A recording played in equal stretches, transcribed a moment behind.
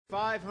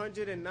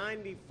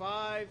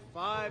595,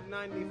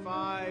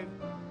 595.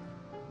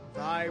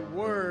 Thy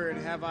word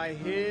have I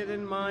hid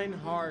in mine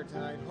heart,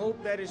 and I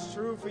hope that is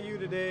true for you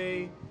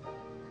today.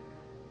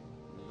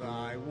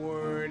 Thy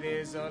word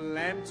is a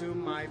lamp to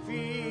my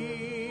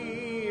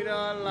feet,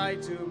 a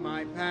light to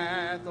my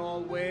path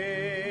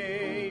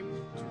always,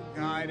 to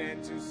guide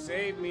and to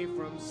save me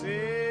from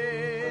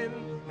sin,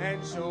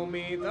 and show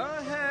me the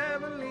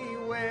heavenly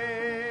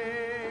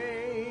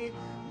way.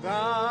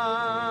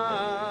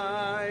 Thy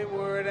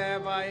word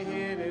have I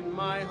hid in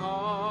my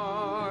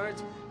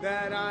heart,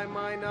 that I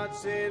might not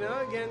sin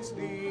against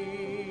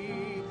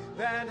thee,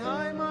 that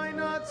I might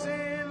not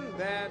sin,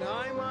 that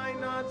I might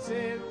not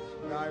sin.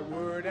 Thy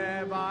word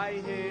have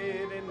I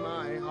hid in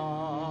my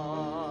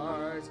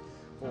heart.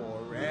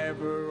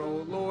 Forever,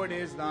 O Lord,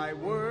 is thy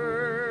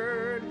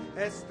word,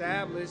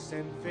 established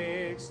and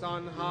fixed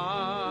on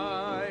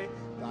high.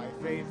 Thy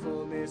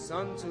faithfulness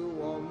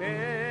unto all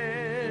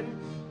men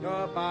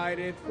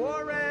abideth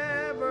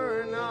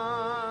forever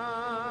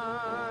nigh.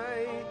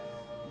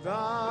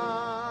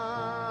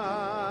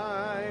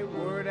 Thy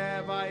word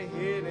have I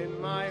hid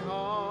in my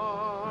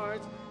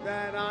heart,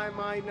 that I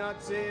might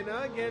not sin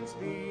against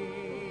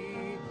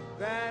thee,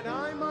 that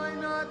I might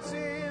not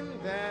sin,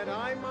 that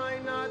I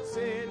might not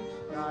sin.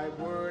 Thy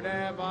word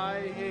have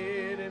I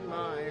hid in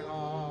my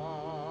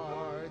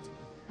heart.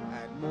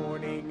 At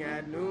morning,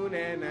 at noon,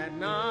 and at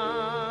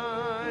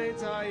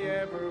night, I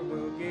ever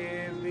will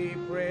give thee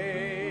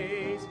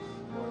praise.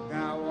 For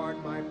thou art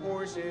my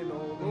portion,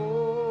 O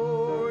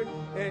Lord,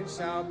 and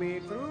shall be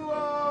through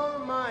all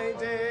my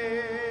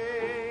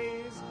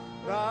days.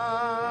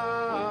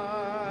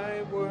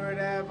 Thy word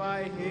have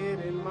I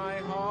hid in my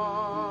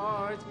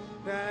heart,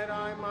 that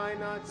I might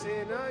not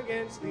sin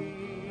against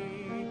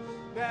thee,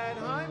 that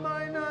I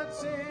might not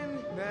sin,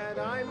 that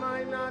I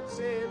might not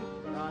sin.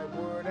 Thy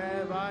word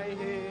have I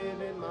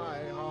hid in my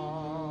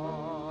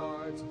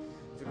heart.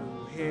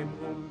 Through him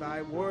whom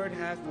thy word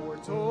hath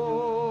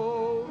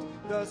foretold,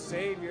 the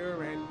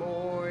Savior and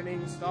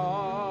morning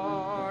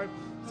star,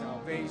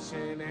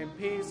 salvation and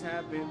peace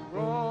have been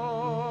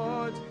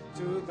brought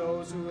to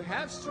those who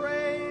have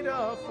strayed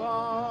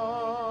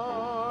afar.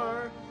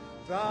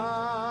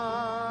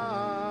 Thy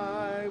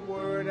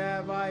word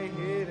have I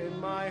hid in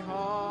my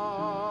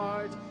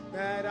heart,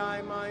 that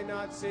I might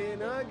not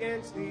sin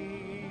against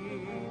thee,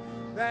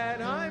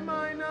 that I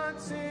might not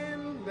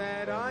sin,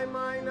 that I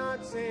might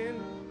not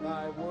sin.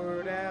 Thy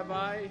word have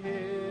I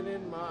hid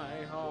in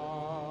my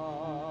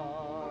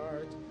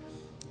heart.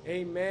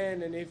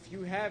 Amen. And if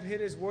you have hid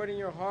his word in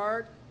your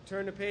heart,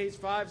 turn to page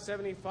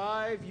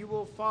 575. You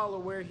will follow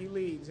where he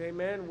leads.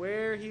 Amen.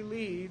 Where he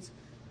leads,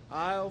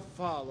 I'll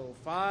follow.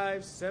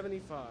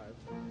 575.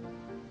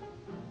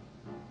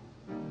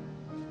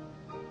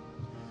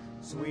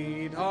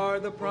 Sweet are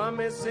the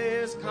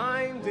promises,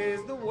 kind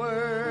is the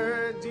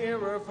word,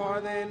 dearer far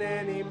than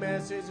any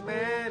message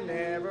man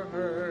ever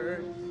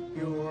heard.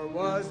 Pure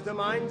was the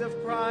mind of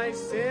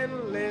Christ,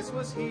 sinless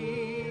was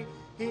he.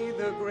 He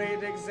the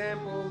great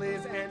example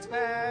is and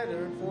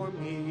pattern for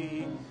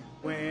me.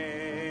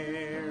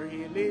 Where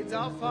he leads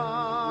I'll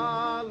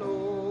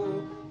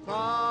follow,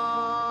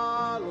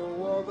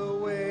 follow all the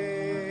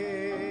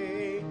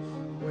way.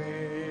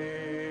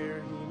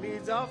 Where he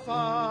leads I'll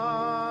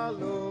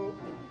follow,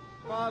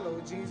 follow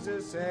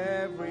Jesus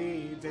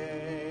every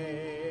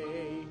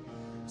day.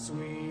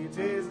 Sweet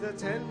is the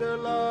tender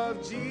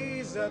love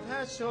Jesus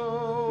has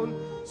shown,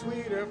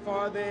 sweeter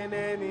far than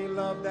any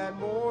love that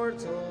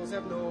mortals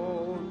have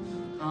known.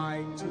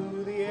 Kind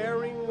to the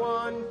erring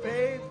one,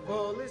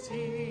 faithful is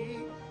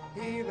he.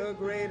 He the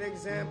great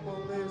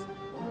example is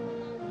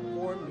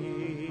for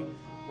me.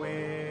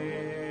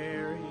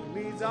 Where he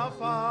leads I'll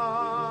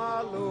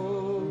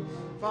follow,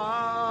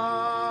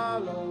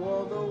 follow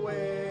all the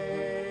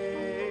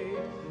way.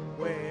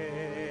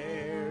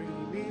 Where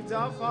he leads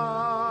I'll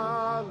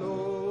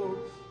follow,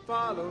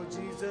 follow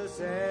Jesus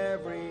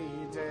every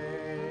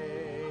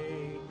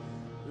day.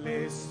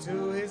 List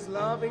to his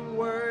loving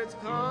words,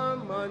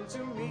 come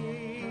unto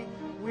me.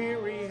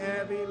 Weary,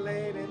 heavy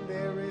laden,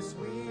 there is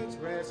sweet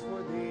rest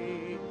for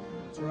thee.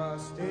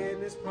 Trust in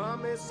his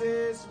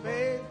promises,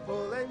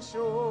 faithful and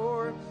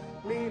sure.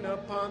 Lean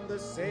upon the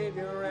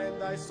Savior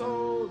and thy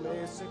soul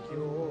is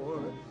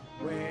secure.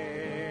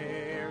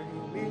 Where he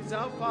leads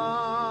I'll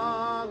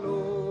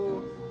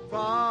follow,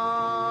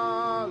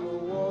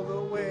 follow all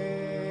the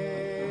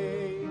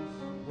way.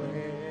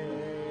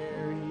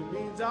 Where he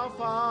leads I'll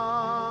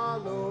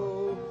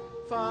follow,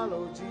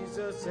 follow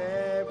Jesus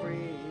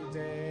every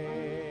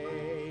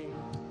day.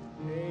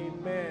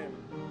 Amen.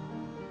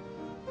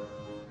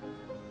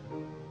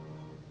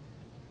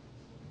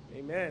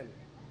 Amen.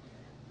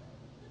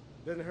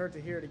 Doesn't hurt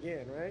to hear it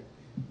again, right?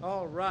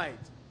 All right.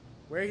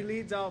 Where he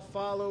leads, I'll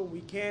follow.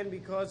 We can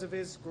because of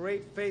his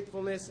great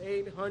faithfulness.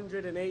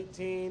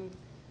 818.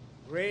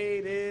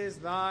 Great is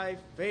thy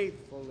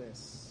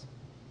faithfulness.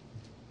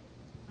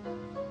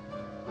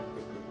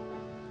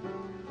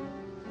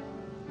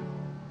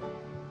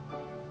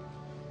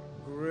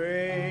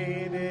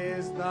 Great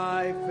is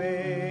thy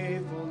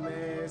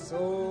faithfulness,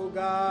 O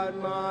God.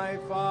 God my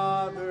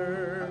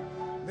Father,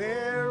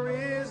 there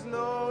is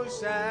no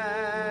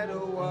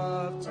shadow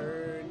of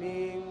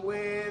turning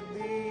with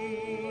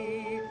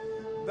thee.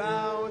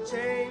 Thou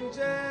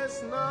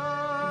changest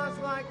not,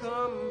 thy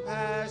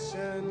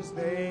compassions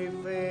they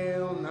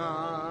fail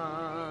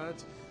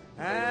not.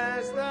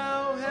 As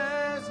thou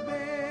hast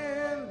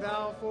been,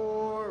 thou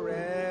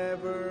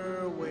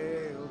forever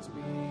wilt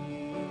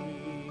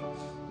be.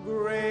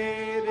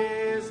 Great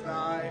is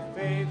thy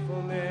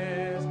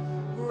faithfulness,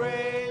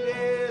 great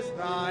is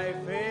thy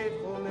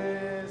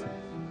faithfulness.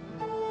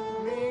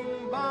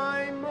 Morning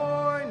by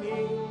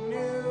morning,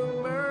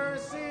 new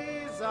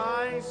mercies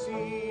I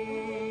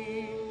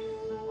see.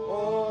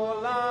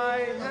 All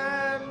I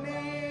have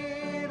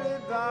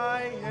needed,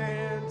 thy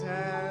hand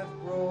hath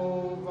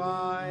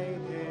provided.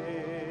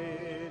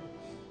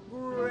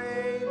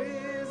 Great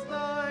is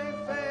thy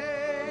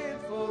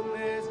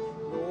faithfulness,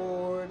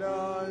 Lord,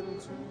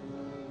 unto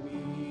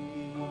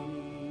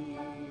me.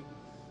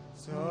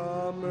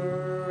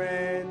 Summer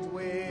and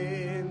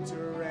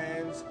winter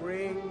and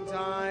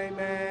springtime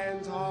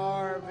and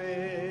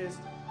harvest,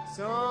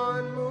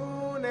 sun,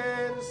 moon,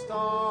 and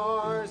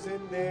stars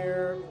in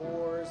their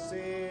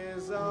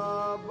courses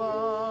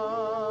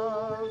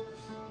above,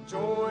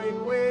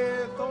 join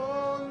with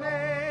all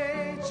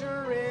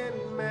nature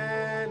in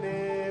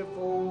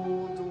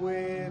manifold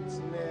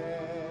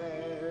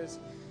witness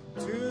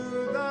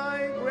to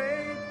thy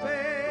great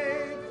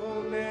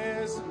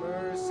faithfulness,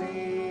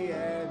 mercy,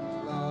 and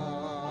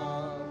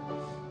love.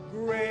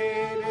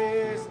 Great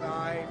is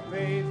thy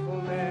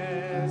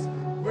faithfulness,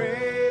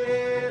 great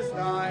is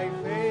thy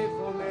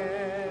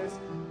faithfulness.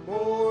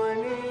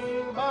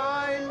 Morning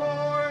by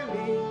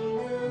morning,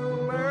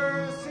 new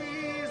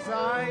mercies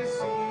I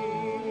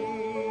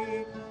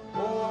see.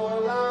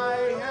 All I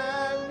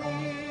have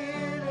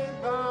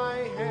needed,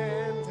 thy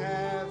hand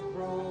hath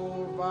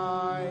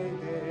provided.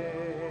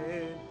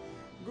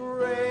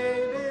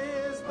 Great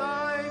is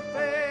thy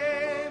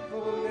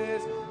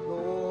faithfulness,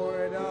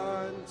 Lord,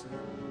 unto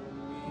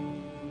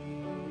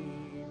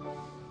me.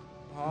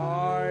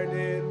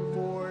 Pardon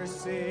for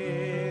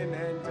sin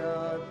and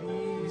a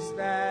peace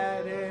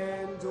that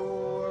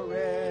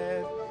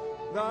endureth,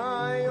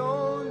 thy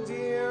own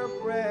dear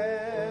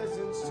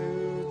presence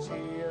to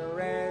cheer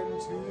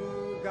and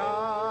to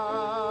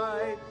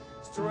guide,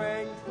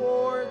 strength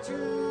for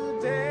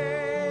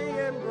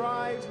today and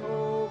bright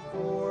hope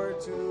for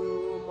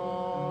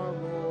tomorrow.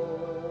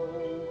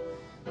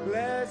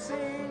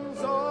 Blessings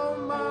all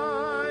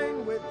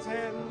mine with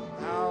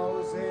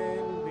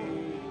 10,000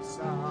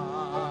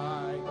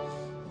 beside.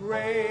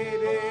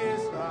 Great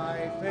is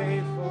thy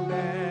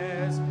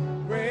faithfulness,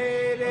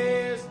 great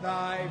is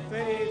thy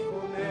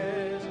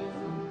faithfulness.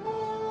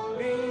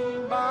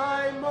 Morning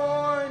by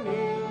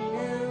morning,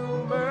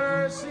 new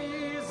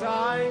mercies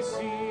I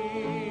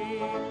see.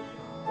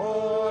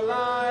 All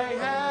I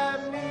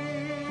have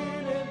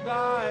needed,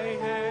 thy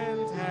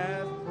hand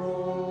hath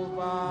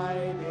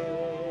provided.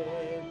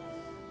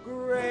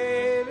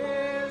 Great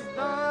is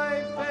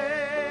thy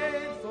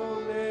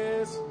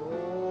faithfulness,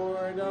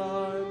 Lord,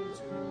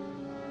 unto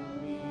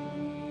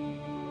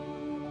me.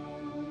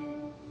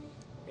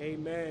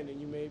 Amen.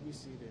 And you may be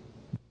seated.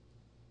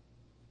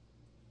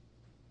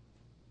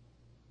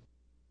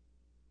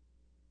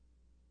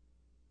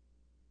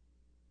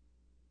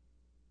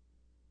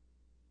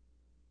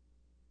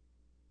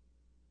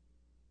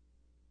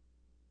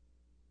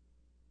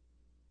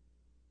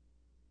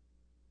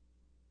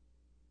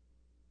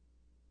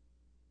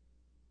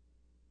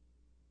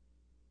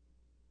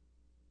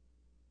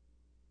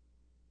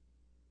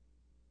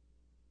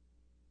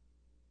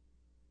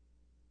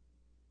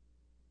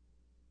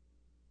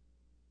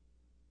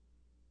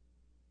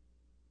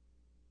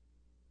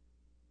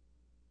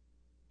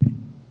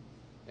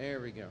 There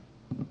we go.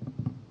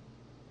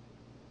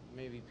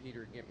 Maybe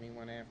Peter get me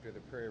one after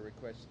the prayer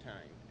request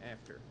time,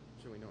 after,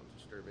 so we don't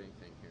disturb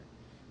anything here.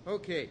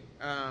 Okay,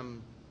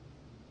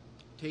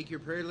 take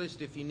your prayer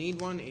list if you need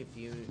one. If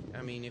you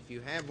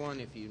have one,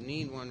 if you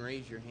need one,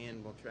 raise your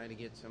hand. We'll try to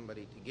get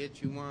somebody to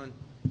get you one.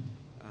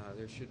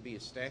 There should be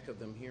a stack of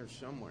them here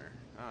somewhere.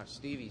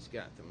 Stevie's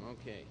got them.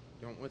 Okay,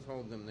 don't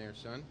withhold them there,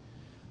 son.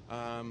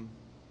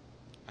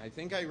 I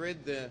think I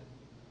read the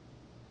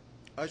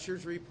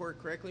Usher's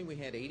report correctly. We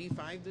had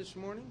 85 this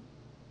morning.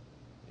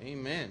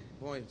 Amen.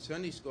 Boy, at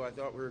Sunday school I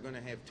thought we were going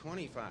to have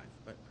 25,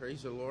 but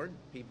praise the Lord,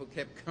 people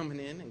kept coming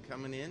in. And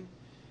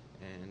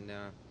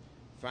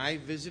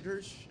 5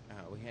 visitors.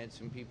 We had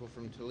some people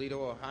from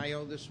Toledo,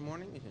 Ohio this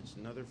morning. It's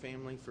another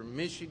family from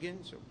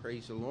Michigan, so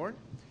praise the Lord.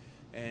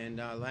 And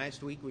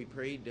last week we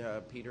prayed,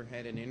 Peter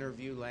had an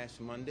interview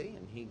last Monday,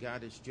 and he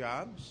got his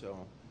job,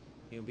 so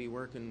he'll be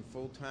working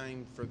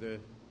full-time for the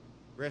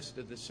rest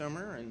of the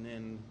summer and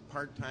then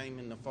part-time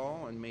in the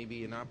fall, and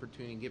maybe an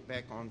opportunity to get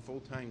back on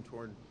full-time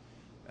toward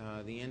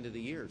the end of the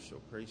year. So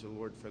praise the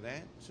Lord for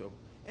that. So,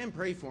 and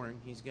pray for him.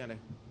 He's got to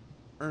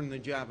earn the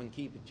job and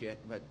keep it yet,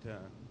 but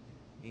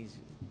he's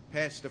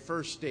past the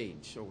first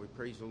stage, so we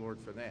praise the Lord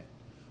for that.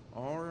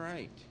 All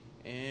right.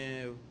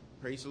 And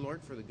praise the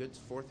Lord for the good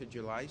 4th of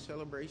July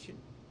celebration.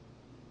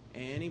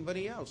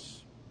 Anybody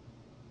else?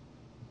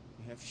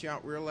 You have to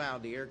shout real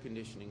loud. The air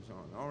conditioning's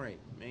on. All right,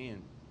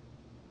 man.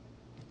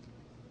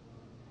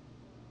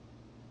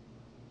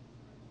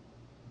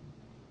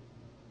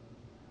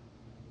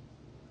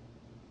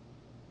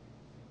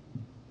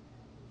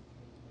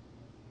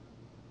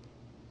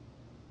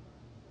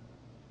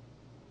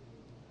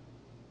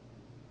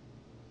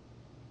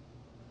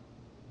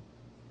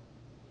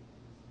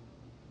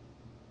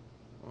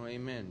 Oh,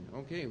 amen.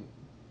 Okay.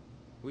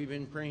 We've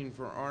been praying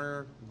for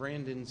our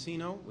Brandon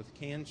Sino with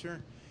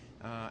cancer.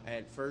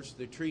 At first,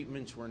 the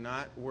treatments were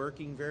not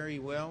working very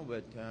well,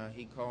 but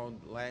he called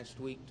last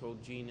week,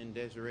 told Jean and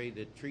Desiree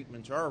that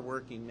treatments are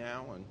working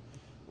now, and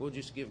we'll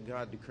just give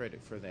God the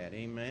credit for that.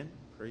 Amen.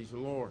 Praise the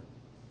Lord.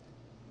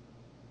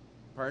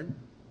 Pardon?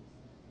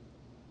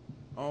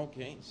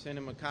 Okay. Send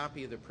him a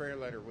copy of the prayer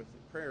letter with the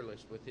prayer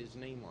list with his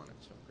name on it.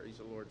 So praise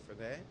the Lord for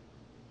that.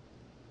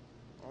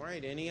 All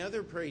right. Any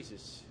other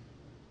praises?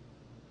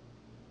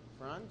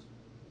 Franz?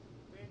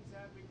 Things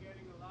have been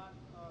getting a lot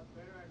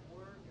better at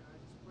work, and I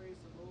just praise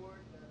the Lord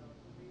that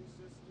things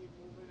just keep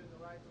moving in the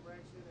right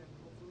direction, and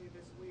hopefully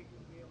this week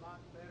will be a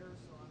lot better.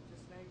 So I'm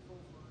just thankful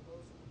for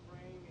those who are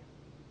praying, and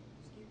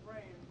just keep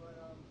praying. But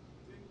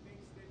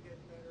things did get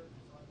better,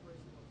 so I praise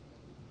the Lord for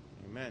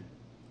that. Amen.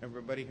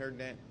 Everybody heard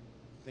that?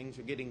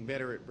 Things are getting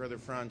better at Brother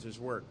Franz's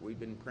work.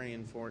 We've been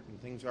praying for it, and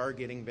things are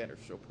getting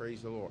better. So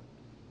praise the Lord.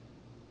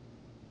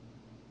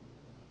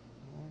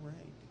 All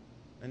right,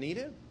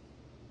 Anita.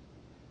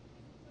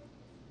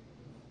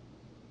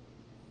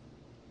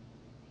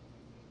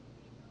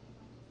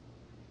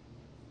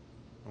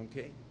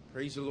 Okay.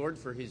 Praise the Lord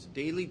for His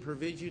daily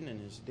provision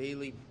and His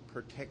daily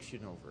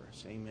protection over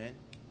us. Amen.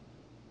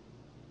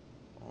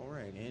 All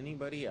right.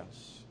 Anybody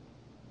else?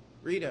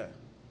 Rita.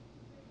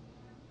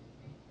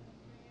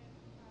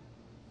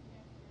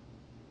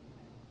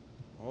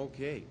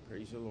 Okay.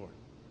 Praise the Lord.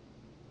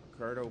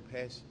 Ricardo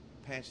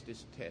passed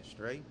his test,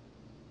 right?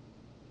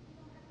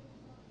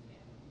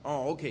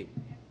 Oh, okay.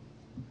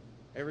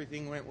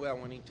 Everything went well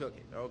when he took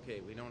it. Okay.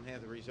 We don't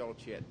have the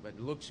results yet, but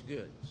it looks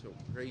good. So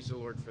praise the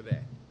Lord for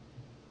that.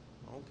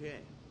 Okay.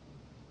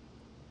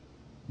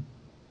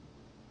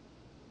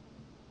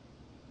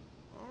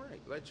 All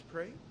right, let's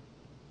pray.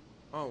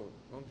 Oh,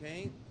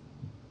 okay.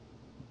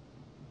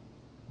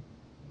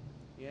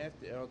 You have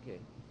to, okay.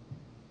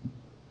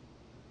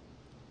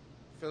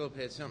 Philip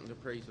had something to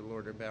praise the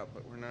Lord about,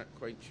 but we're not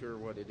quite sure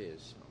what it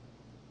is. So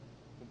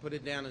we'll put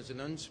it down as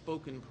an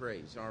unspoken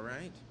praise, all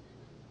right?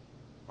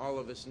 All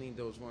of us need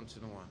those once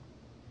in a while.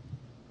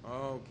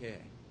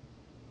 Okay.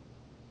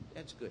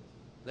 That's good.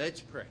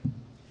 Let's pray.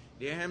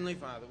 Dear Heavenly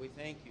Father, we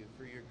thank you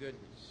for your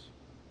goodness.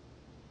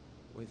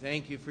 We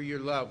thank you for your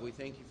love. We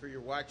thank you for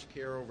your watch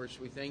care over us.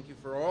 We thank you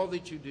for all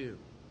that you do.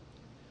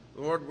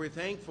 Lord, we're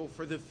thankful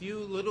for the few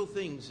little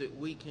things that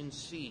we can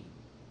see.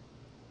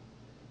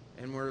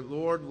 And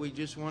Lord, we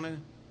just want to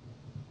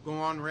go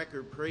on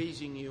record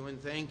praising you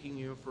and thanking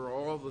you for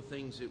all the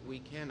things that we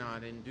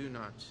cannot and do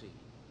not see.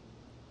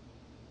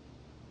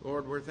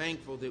 Lord, we're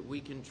thankful that we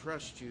can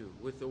trust you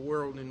with the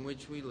world in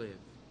which we live.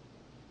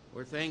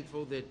 We're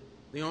thankful that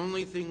the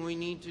only thing we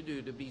need to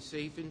do to be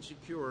safe and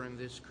secure in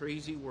this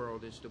crazy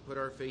world is to put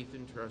our faith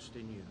and trust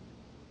in you.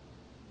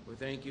 We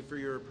thank you for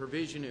your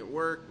provision at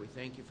work. We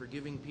thank you for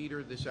giving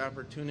Peter this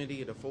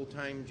opportunity at a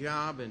full-time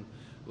job. And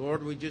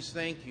Lord, we just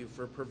thank you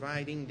for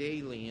providing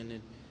daily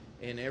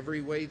in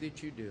every way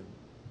that you do.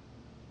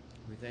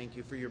 We thank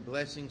you for your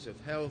blessings of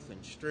health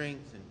and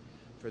strength and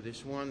for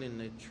this one in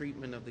the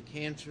treatment of the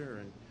cancer.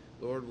 And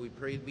Lord, we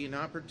pray to be an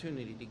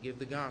opportunity to give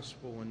the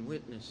gospel and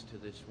witness to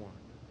this one.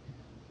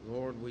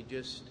 Lord, we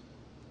just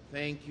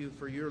thank you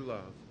for your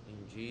love.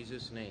 In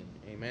Jesus' name,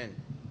 amen.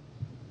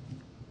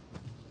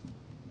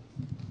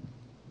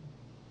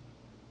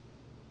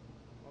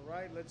 All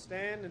right, let's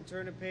stand and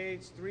turn to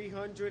page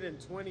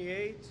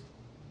 328.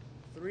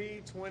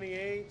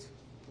 328.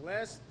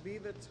 Blessed be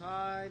the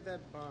tie that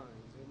binds.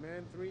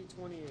 Amen.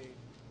 328.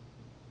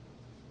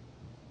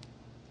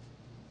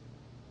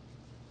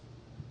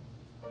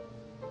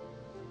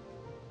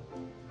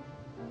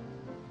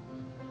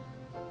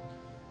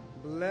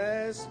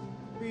 Blessed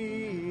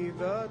be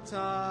the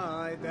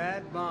tie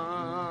that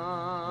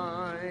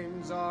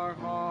binds our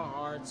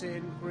hearts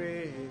in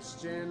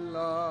Christian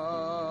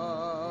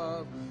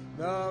love,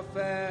 the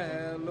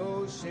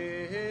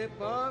fellowship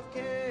of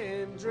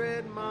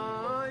kindred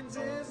minds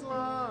is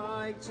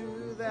like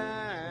to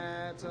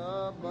that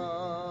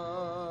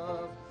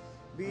above.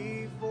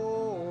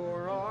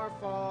 Before our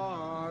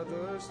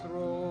Father's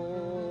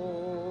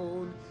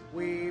throne,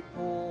 we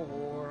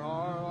pour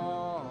our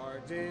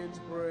ardent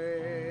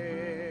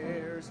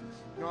prayers.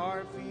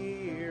 Our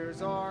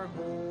fears, our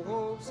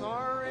hopes,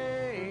 our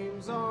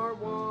aims are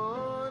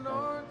one,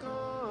 our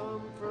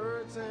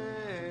comforts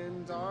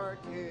and our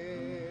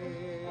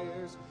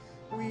cares.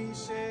 We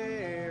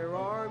share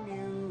our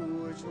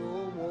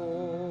mutual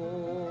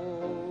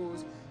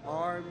woes,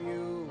 our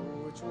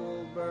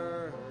mutual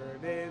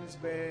burdens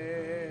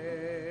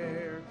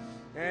bear,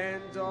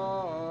 and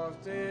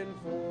often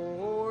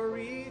for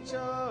each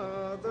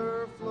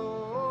other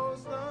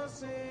flows the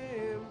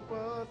sympathy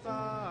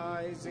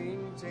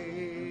piercing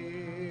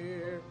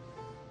tear.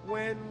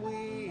 When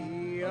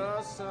we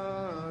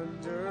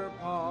asunder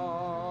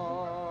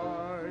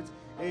part,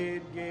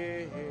 it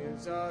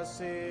gives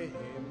us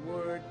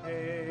inward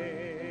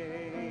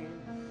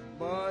pain,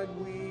 but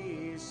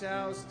we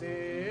shall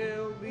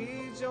still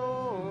be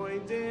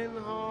joined in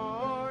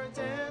heart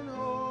and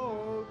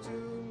hope to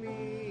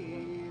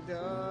meet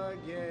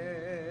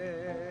again.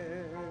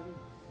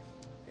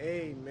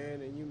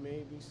 Amen, and you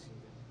may be seated.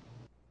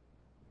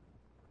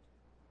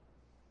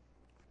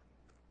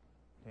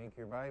 Take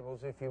your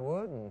Bibles, if you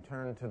would, and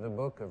turn to the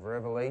book of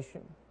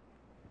Revelation.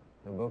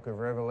 The book of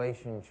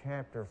Revelation,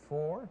 chapter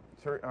 2.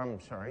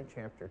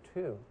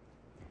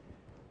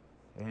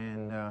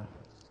 And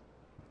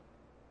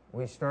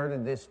we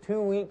started this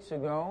 2 weeks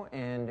ago,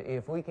 and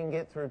if we can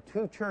get through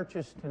 2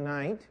 churches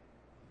tonight,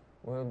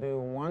 we'll do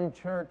 1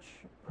 church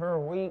per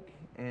week,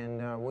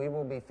 and we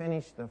will be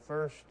finished the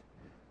first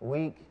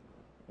week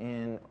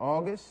in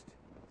August.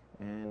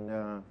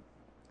 And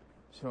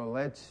so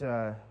let's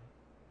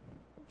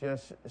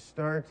just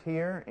start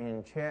here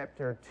in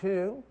chapter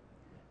 2,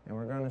 and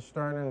we're going to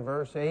start in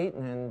verse 8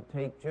 and then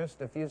take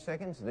just a few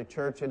seconds. The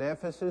church at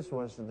Ephesus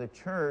was the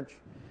church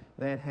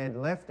that had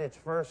left its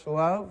first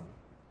love,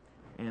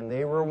 and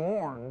they were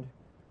warned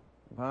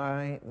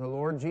by the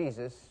Lord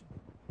Jesus.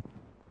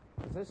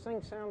 Does this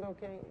thing sound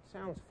okay? It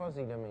sounds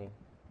fuzzy to me,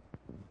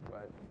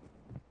 but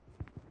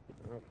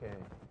okay.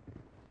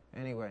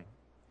 Anyway,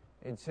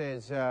 it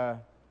says,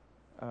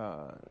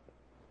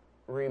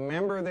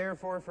 remember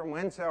therefore from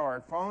whence thou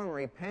art fallen,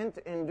 repent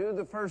and do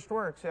the first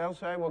works,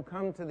 else I will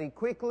come to thee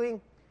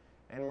quickly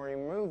and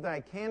remove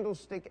thy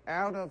candlestick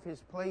out of his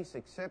place,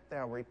 except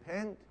thou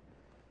repent.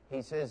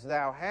 He says,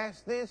 thou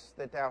hast this,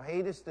 that thou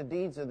hatest the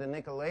deeds of the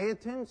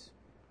Nicolaitans.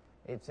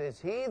 It says,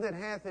 he that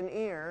hath an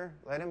ear,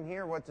 let him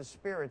hear what the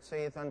Spirit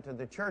saith unto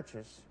the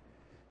churches.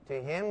 To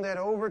him that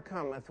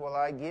overcometh will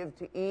I give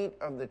to eat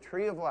of the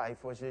tree of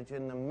life, which is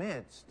in the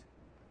midst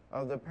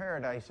of the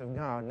paradise of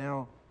God.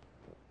 Now,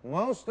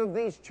 most of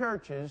these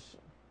churches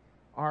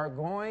are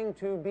going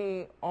to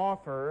be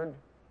offered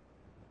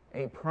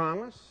a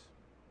promise,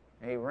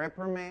 a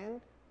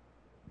reprimand,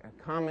 a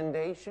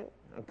commendation,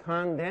 a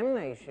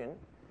condemnation,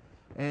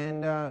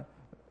 and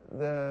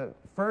the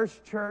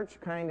first church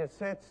kind of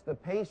sets the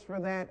pace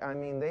for that. I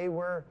mean, they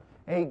were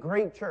a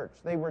great church.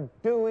 They were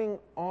doing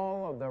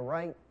all of the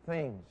right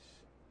things,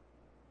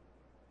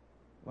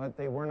 but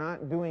they were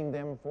not doing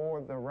them for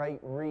the right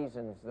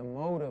reasons. The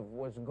motive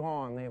was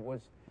gone.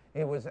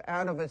 It was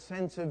out of a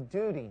sense of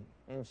duty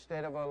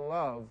instead of a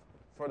love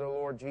for the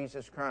Lord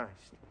Jesus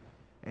Christ.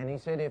 And he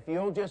said, if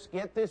you'll just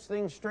get this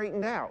thing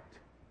straightened out,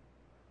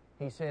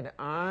 he said,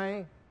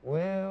 I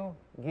will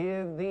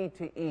give thee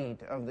to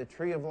eat of the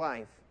tree of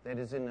life that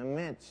is in the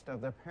midst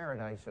of the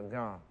paradise of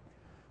God.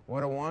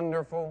 What a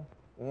wonderful,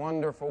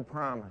 wonderful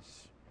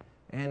promise.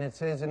 And it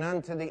says, and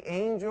unto the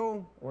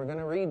angel, we're going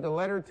to read the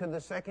letter to the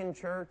second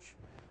church,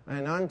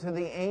 and unto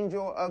the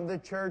angel of the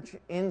church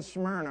in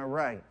Smyrna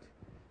write,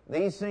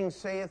 these things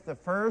saith the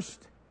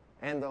first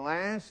and the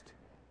last,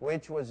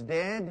 which was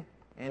dead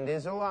and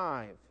is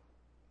alive.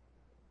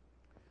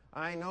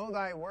 I know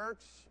thy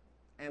works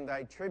and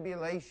thy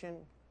tribulation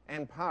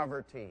and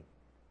poverty,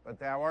 but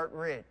thou art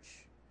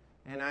rich.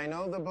 And I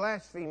know the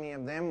blasphemy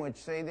of them which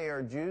say they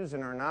are Jews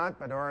and are not,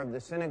 but are of the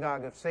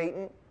synagogue of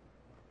Satan.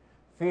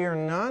 Fear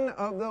none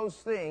of those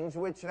things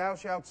which thou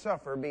shalt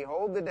suffer.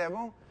 Behold, the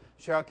devil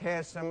shall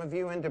cast some of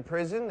you into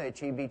prison, that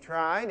ye be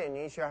tried, and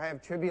ye shall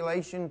have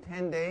tribulation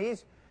 10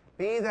 days.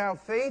 Be thou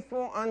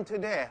faithful unto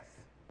death,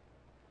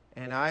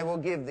 and I will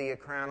give thee a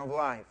crown of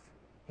life.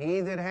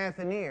 He that hath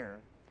an ear,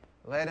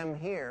 let him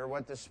hear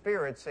what the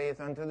Spirit saith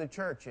unto the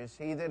churches.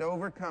 He that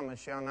overcometh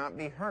shall not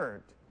be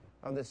hurt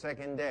of the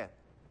second death.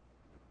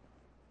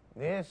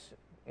 This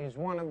is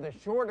one of the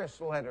shortest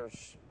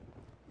letters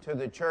to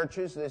the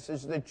churches. This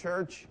is the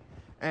church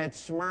at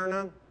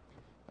Smyrna.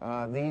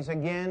 These,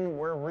 again,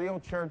 were real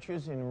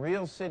churches in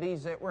real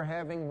cities that were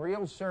having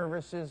real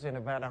services in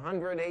about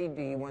 100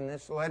 A.D. when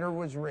this letter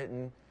was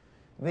written.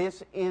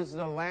 This is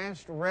the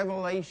last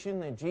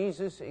revelation that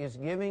Jesus is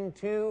giving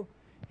to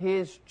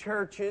his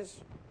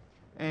churches.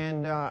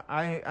 And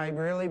I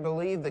really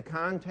believe the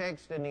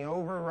context and the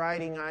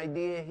overriding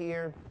idea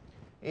here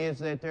is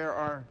that there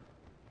are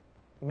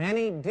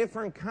many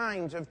different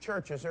kinds of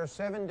churches. There are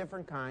 7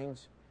 different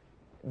kinds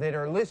that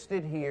are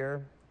listed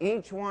here.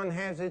 Each one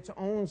has its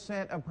own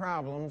set of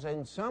problems,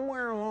 and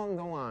somewhere along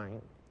the line,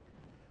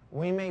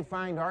 we may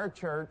find our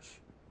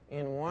church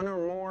in one or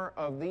more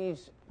of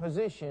these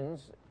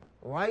positions,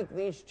 like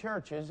these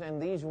churches,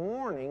 and these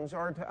warnings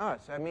are to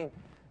us. I mean,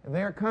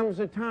 there comes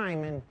a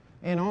time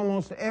in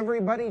almost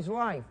everybody's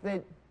life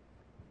that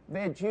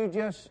you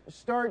just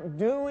start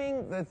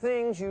doing the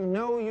things you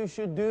know you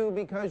should do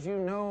because you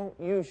know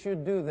you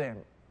should do them.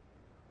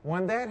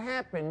 When that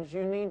happens,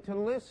 you need to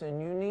listen.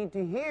 You need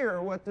to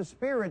hear what the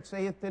Spirit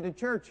saith to the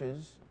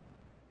churches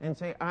and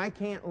say, I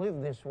can't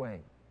live this way.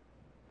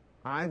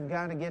 I've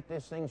got to get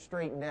this thing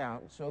straightened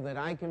out so that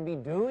I can be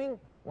doing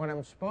what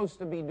I'm supposed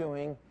to be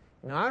doing,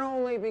 not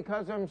only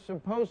because I'm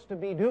supposed to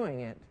be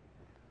doing it,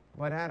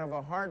 but out of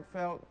a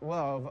heartfelt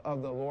love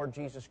of the Lord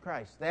Jesus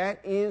Christ. That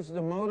is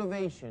the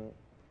motivation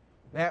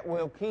that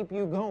will keep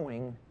you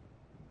going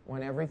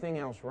when everything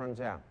else runs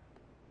out.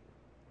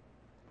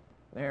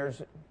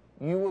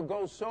 You will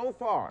go so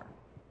far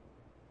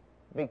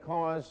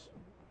because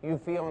you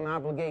feel an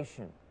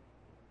obligation.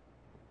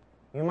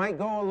 You might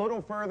go a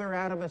little further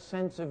out of a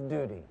sense of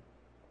duty.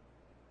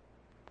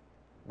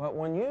 But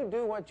when you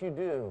do what you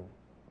do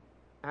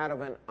out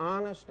of an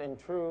honest and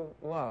true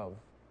love,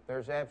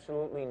 there's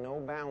absolutely no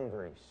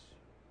boundaries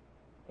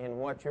in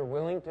what you're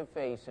willing to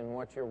face and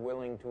what you're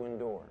willing to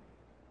endure.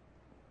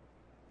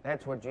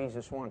 That's what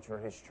Jesus wants for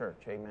His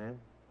church, amen?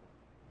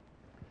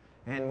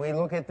 And we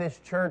look at this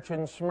church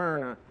in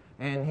Smyrna,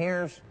 and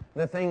here's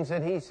the things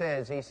that He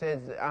says. He says,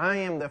 I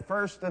am the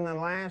first and the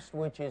last,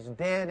 which is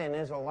dead and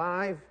is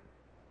alive.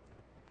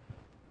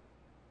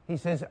 He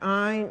says,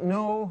 I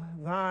know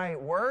thy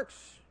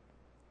works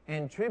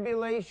and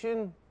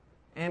tribulation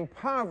and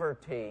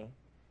poverty.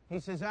 He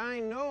says, I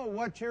know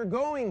what you're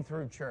going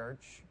through,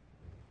 church,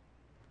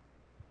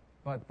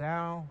 but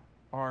thou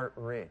art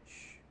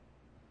rich.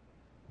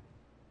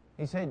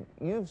 He said,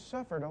 you've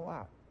suffered a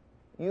lot.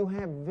 You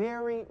have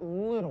very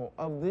little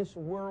of this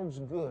world's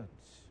goods.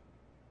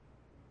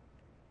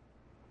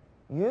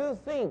 You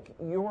think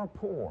you're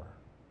poor,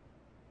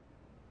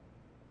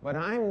 but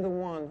I'm the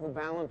one who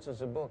balances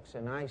the books,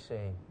 and I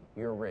say,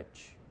 you're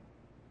rich.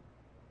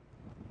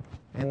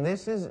 And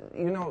this is,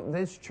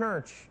 this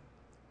church,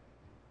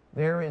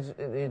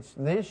 it's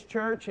this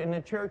church and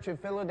the church of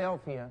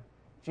Philadelphia.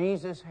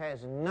 Jesus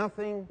has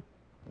nothing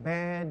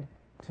bad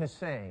to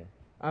say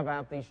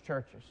about these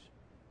churches.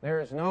 There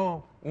is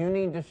no, you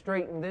need to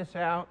straighten this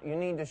out, you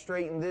need to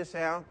straighten this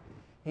out.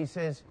 He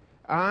says,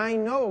 I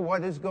know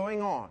what is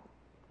going on.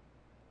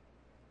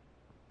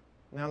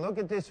 Now look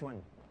at this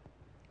one.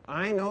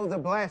 I know the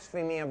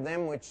blasphemy of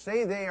them which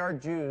say they are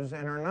Jews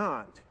and are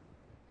not,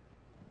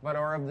 but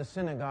are of the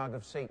synagogue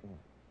of Satan.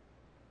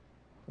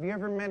 Have you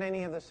ever met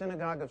any of the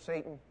synagogue of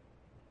Satan?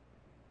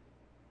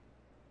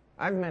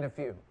 I've met a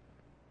few.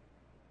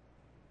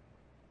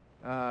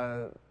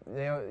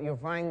 You'll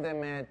find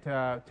them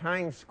at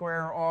Times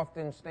Square,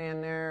 often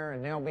stand there,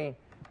 and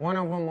one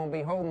of them will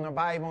be holding a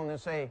Bible and they'll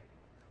say,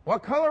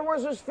 what color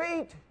was his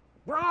feet?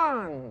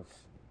 Bronze.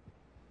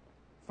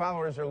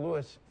 Followers are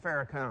Louis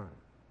Farrakhan.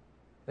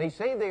 They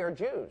say they are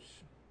Jews.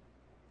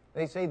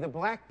 They say the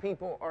black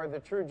people are the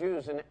true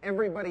Jews and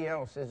everybody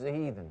else is the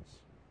heathens.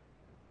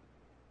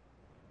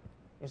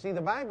 You see,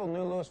 the Bible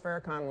knew Louis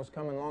Farrakhan was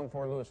coming long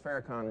before Louis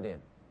Farrakhan did.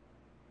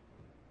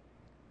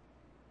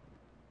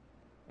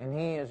 And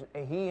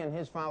he and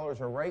his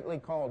followers are rightly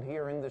called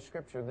here in the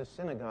Scripture the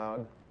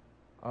synagogue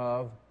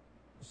of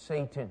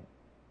Satan.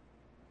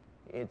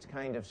 It's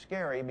kind of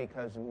scary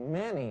because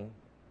many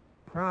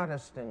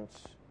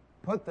Protestants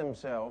put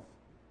themselves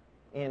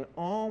in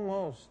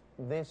almost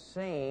this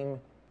same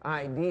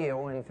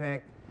ideal. In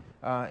fact,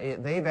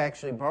 they've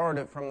actually borrowed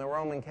it from the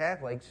Roman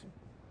Catholics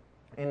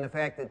in the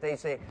fact that they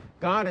say,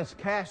 God has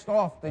cast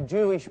off the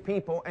Jewish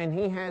people and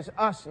He has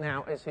us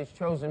now as His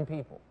chosen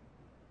people.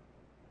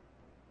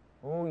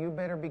 Oh, you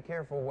better be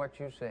careful what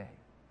you say.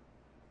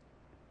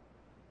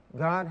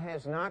 God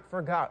has not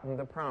forgotten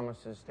the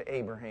promises to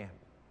Abraham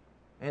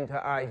and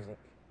to Isaac.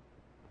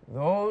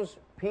 Those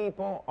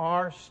people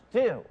are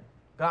still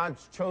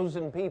God's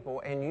chosen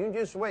people, and you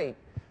just wait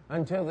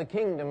until the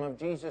kingdom of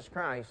Jesus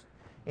Christ.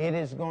 It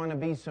is going to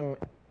be some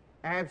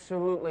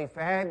absolutely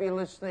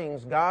fabulous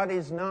things. God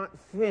is not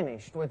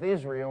finished with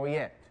Israel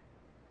yet.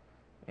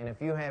 And if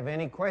you have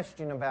any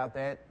question about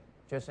that,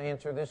 just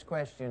answer this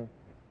question.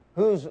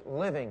 Who's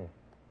living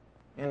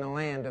in the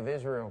land of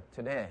Israel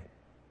today?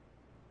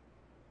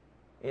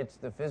 It's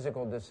the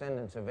physical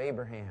descendants of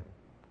Abraham.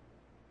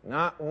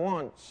 Not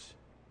once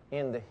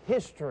in the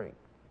history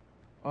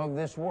of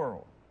this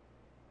world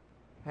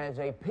has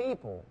a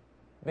people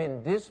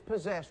been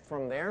dispossessed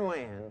from their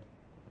land,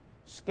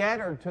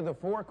 scattered to the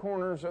four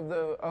corners of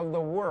the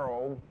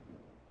world,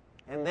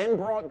 and then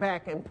brought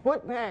back and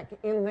put back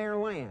in their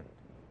land.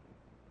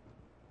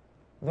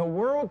 The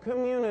world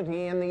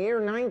community in the year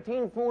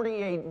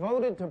 1948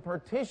 voted to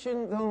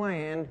partition the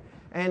land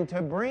and to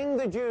bring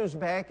the Jews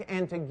back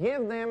and to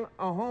give them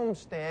a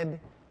homestead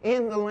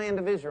in the land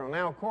of Israel.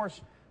 Now, of course,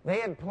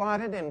 they had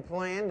plotted and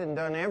planned and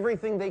done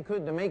everything they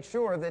could to make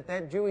sure that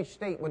that Jewish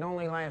state would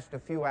only last a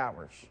few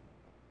hours.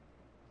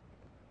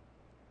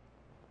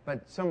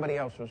 But somebody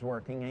else was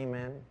working,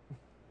 amen.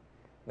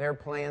 Their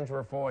plans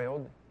were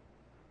foiled.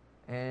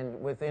 And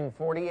within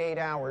 48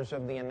 hours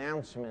of the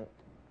announcement,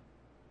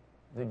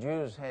 the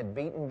Jews had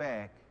beaten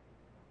back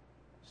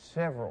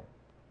several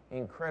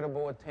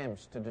incredible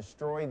attempts to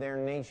destroy their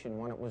nation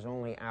when it was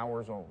only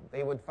hours old.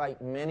 They would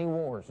fight many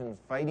wars and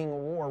fighting a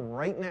war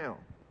right now.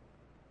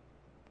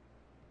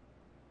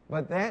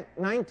 But that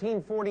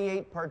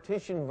 1948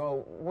 partition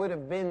vote would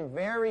have been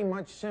very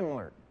much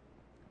similar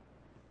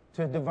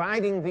to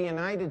dividing the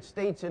United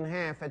States in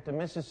half at the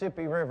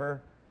Mississippi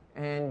River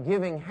and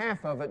giving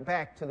half of it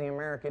back to the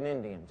American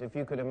Indians, if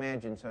you could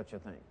imagine such a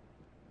thing.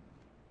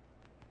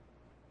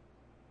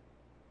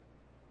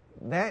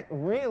 that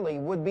really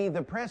would be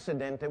the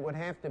precedent that would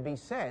have to be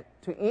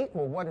set to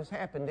equal what has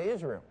happened to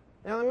Israel.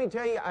 Now, let me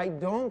tell you, I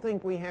don't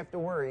think we have to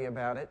worry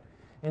about it,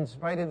 in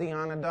spite of the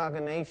Onondaga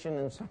Nation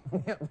and some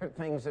of the other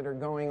things that are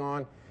going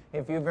on.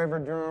 If you've ever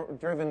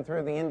driven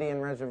through the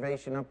Indian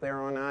reservation up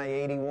there on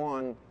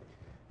I-81,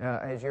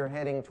 as you're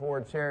heading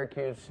toward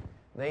Syracuse,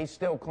 they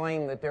still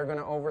claim that they're going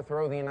to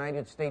overthrow the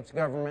United States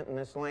government and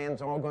this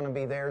land's all going to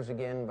be theirs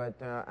again, but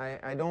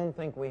I don't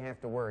think we have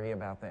to worry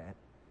about that.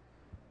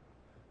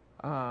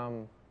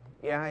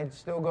 Yeah, it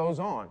still goes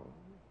on.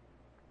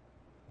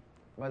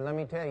 But let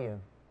me tell you,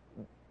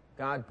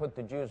 God put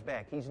the Jews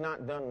back. He's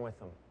not done with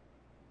them.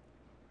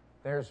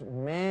 There's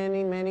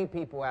many, many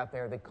people out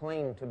there that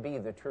claim to be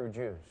the true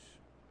Jews.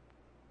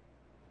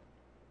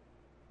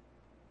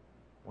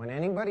 When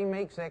anybody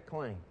makes that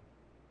claim,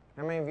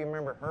 how many of you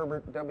remember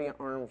Herbert W.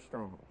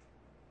 Armstrong?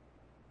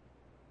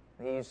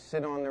 He used to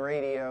sit on the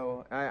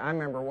radio. I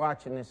remember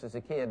watching this as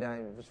a kid.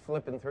 I was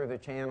flipping through the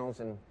channels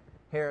and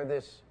hear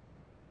this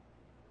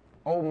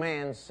old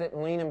man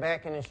sitting, leaning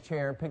back in his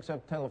chair, picks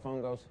up the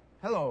telephone, goes,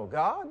 "Hello,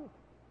 God?"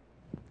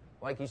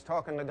 Like he's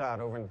talking to God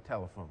over the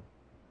telephone.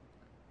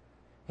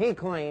 He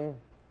claimed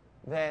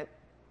that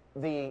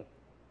the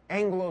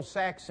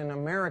Anglo-Saxon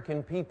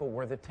American people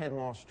were the 10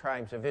 lost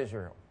tribes of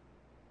Israel.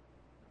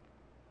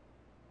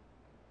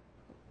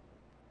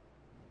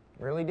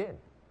 Really did.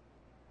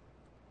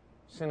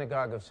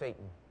 Synagogue of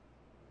Satan.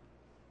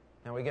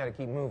 Now we got to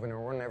keep moving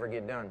or we'll never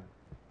get done.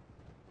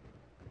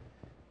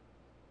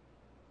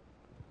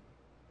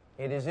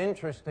 It is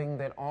interesting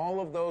that all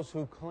of those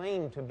who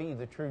claim to be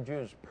the true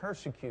Jews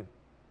persecute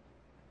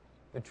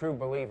the true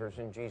believers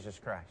in Jesus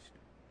Christ.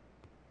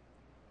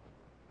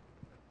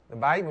 The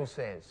Bible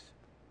says,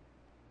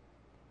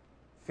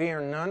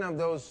 "Fear none of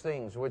those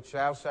things which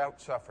thou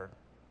shalt suffer.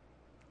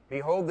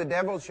 Behold, the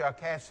devil shall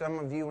cast some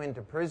of you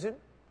into prison,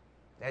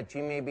 that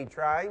ye may be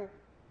tried,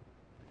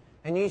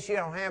 and ye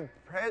shall have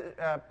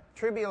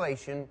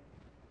tribulation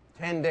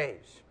 10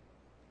 days.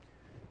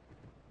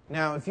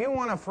 Now, if you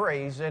want a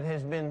phrase that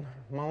has been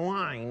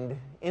maligned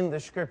in the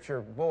Scripture,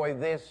 boy,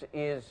 this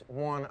is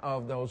one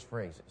of those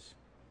phrases.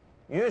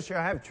 You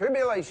shall have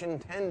tribulation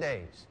 10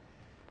 days.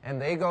 And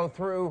they go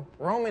through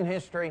Roman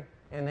history,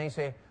 and they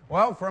say,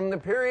 well, from the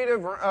period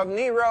of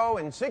Nero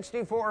in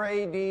 64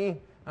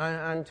 A.D.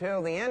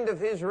 Until the end of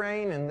his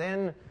reign,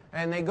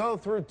 and they go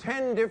through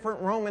 10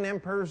 different Roman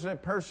emperors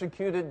that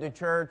persecuted the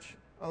church.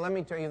 Well, let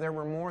me tell you, there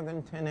were more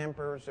than 10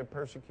 emperors that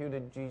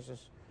persecuted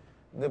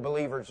the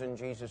believers in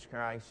Jesus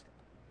Christ.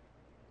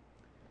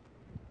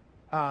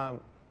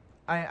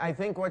 I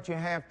think what you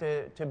have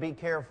to be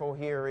careful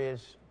here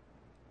is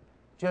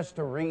just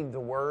to read the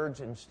words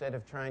instead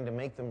of trying to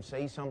make them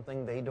say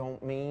something they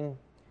don't mean.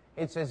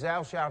 It says,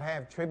 "Thou shalt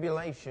have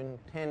tribulation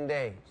 10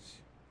 days."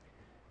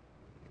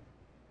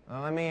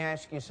 Well, let me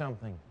ask you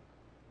something.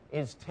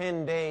 Is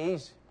 10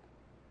 days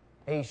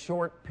a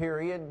short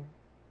period?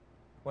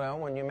 Well,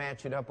 when you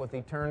match it up with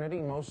eternity,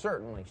 most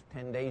certainly.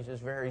 10 days is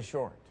very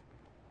short.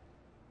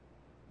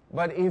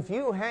 But if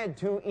you had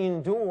to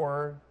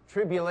endure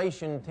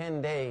tribulation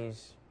 10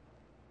 days,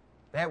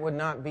 that would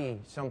not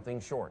be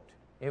something short.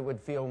 It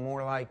would feel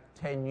more like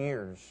 10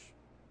 years.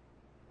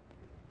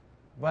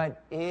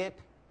 But it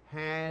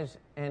has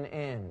an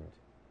end.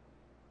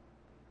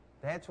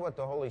 That's what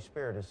the Holy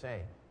Spirit is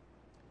saying.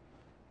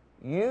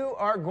 You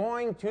are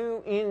going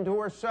to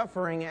endure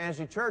suffering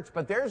as a church,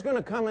 but there's going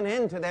to come an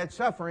end to that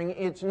suffering.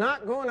 It's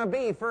not going to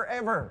be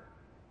forever.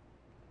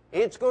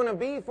 It's going to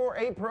be for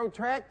a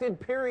protracted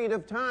period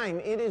of time.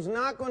 It is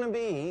not going to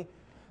be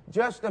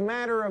just a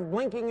matter of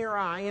blinking your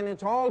eye and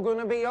it's all going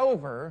to be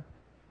over.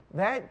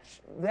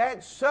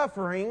 That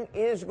suffering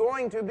is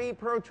going to be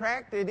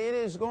protracted. It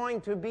is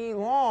going to be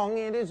long.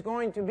 It is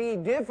going to be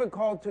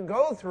difficult to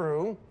go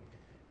through.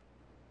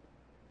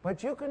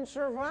 But you can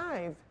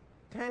survive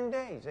 10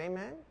 days.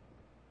 Amen?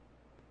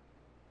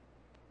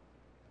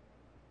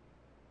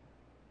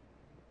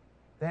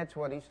 That's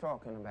what he's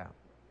talking about.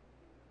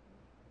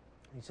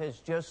 He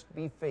says, just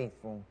be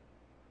faithful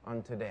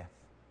unto death.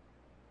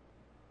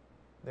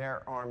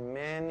 There are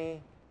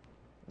many,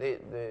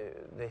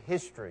 the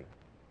history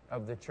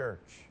of the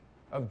church,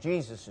 of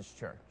Jesus'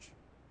 church,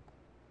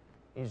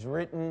 is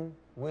written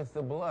with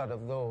the blood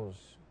of those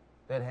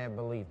that have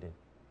believed it.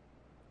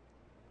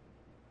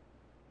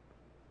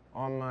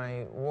 On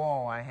my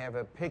wall, I have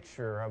a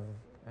picture of,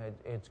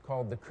 it's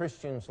called The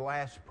Christian's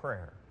Last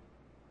Prayer.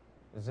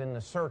 It's in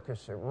the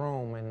circus at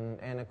Rome,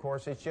 and of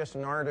course it's just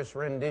an artist's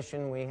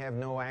rendition. We have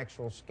no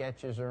actual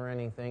sketches or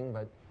anything,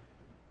 but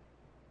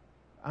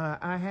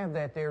I have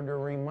that there to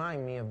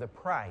remind me of the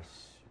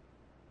price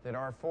that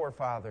our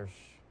forefathers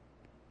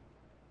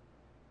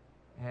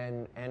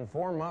and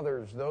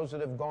foremothers, those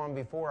that have gone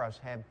before us,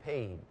 have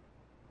paid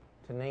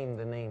to name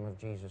the name of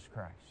Jesus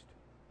Christ.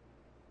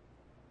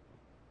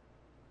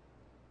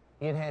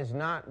 It has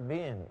not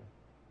been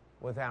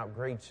without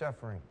great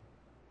suffering.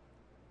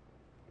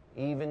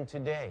 Even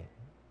today,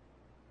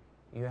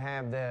 you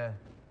have the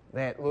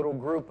that little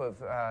group of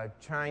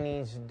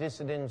Chinese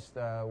dissidents,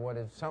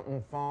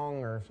 something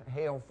Fong or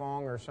Hail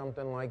Fong or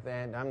something like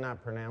that. I'm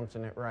not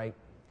pronouncing it right.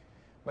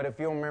 But if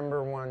you'll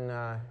remember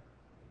when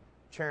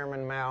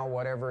Chairman Mao,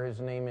 whatever his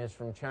name is,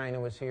 from China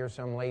was here,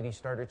 some lady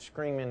started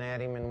screaming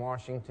at him in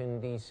Washington,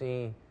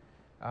 D.C.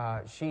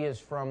 She is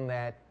from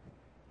that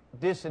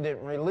dissident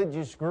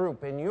religious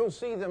group, and you'll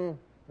see them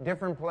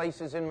different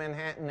places in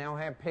Manhattan. They'll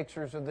have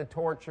pictures of the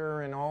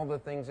torture and all the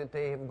things that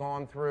they have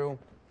gone through.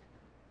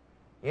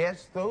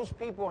 Yes, those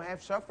people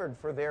have suffered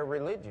for their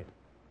religion.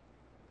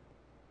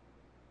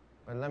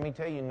 But let me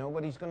tell you,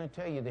 nobody's going to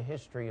tell you the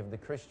history of the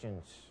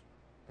Christians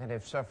that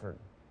have suffered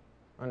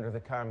under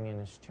the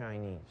communist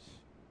Chinese.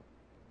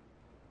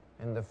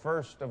 And the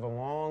first of a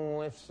long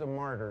list of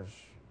martyrs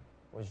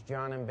was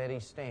John and Betty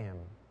Stam,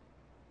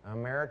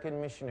 American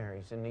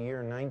missionaries in the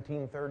year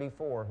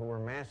 1934 who were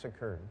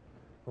massacred,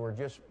 who were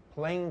just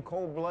plain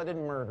cold-blooded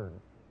murdered,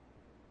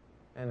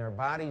 and their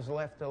bodies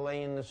left to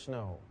lay in the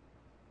snow.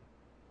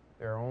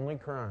 Their only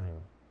crime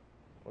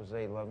was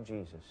they loved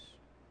Jesus.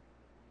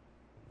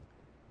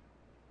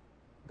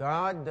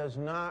 God does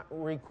not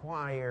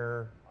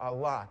require a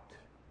lot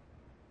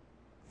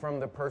from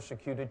the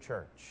persecuted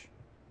church.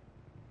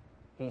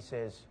 He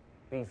says,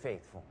 be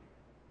faithful.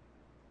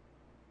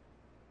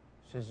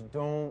 He says,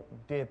 don't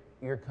dip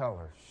your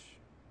colors.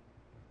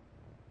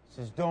 He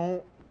says,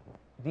 don't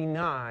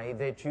deny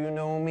that you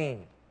know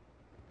me.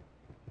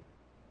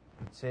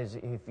 It says,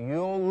 if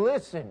you'll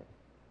listen,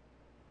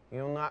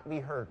 you'll not be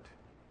hurt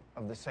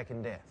of the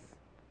second death.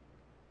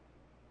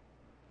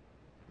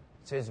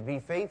 It says, be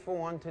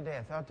faithful unto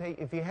death. I'll tell you,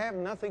 if you have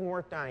nothing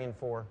worth dying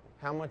for,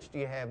 how much do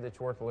you have that's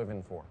worth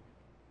living for?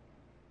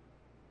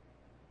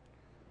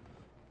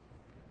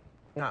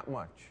 Not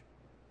much.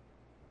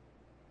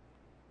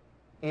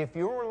 If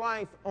your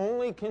life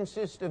only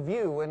consists of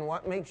you and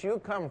what makes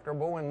you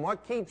comfortable and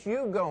what keeps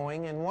you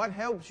going and what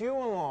helps you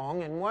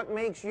along and what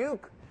makes you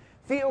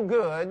feel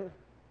good,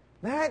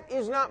 that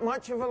is not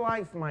much of a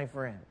life, my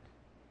friend.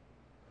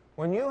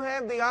 When you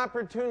have the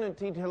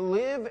opportunity to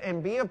live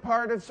and be a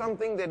part of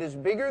something that is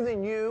bigger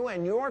than you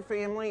and your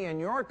family and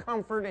your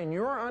comfort and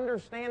your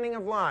understanding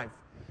of life,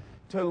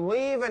 to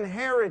leave an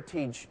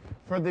heritage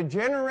for the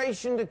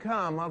generation to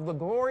come of the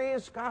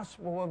glorious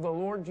gospel of the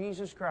Lord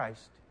Jesus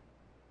Christ,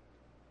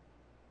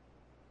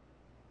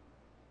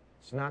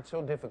 it's not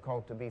so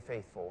difficult to be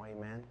faithful,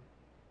 amen?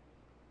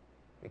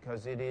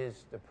 Because it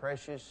is the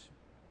precious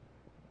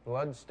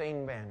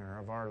blood-stained banner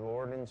of our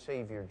Lord and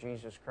Savior,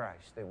 Jesus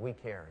Christ, that we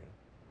carry.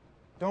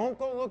 Don't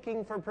go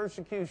looking for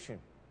persecution.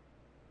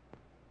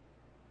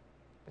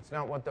 It's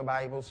not what the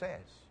Bible says.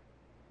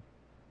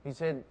 He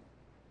said,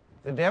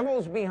 the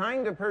devil's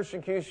behind the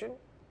persecution,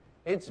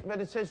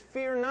 but it says,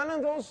 fear none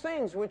of those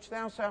things which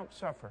thou shalt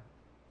suffer.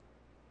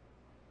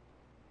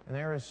 And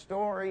there is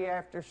story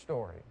after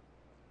story.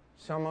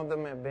 Some of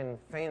them have been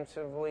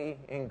fancifully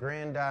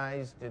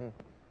aggrandized,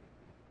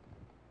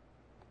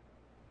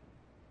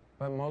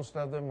 but most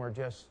of them were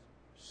just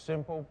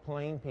simple,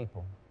 plain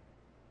people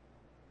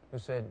who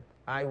said,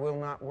 I will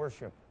not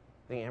worship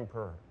the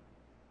emperor.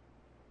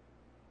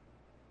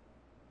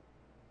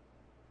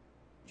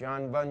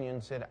 John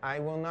Bunyan said, I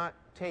will not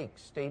take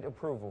state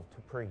approval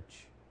to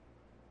preach.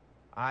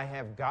 I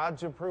have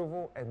God's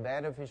approval and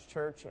that of His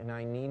church, and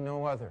I need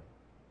no other.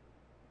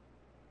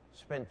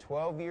 Spent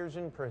 12 years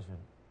in prison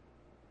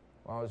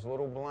while his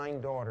little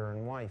blind daughter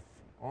and wife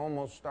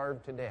almost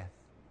starved to death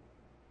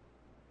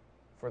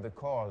for the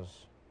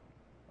cause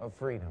of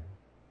freedom.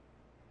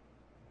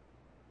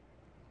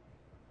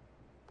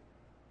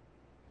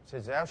 It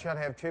says, thou shalt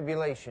have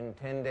tribulation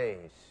 10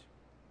 days.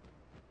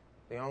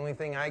 The only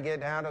thing I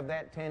get out of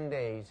that 10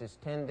 days is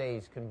 10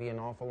 days can be an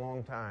awful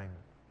long time,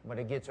 but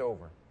it gets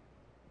over.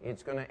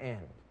 It's going to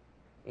end.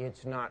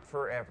 It's not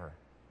forever.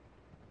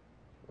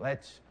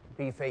 Let's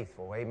be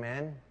faithful,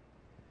 amen?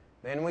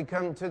 Then we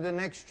come to the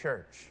next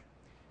church,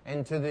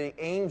 and to the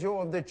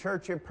angel of the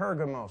church at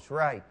Pergamos,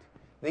 write,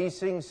 these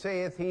things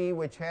saith he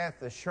which hath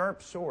the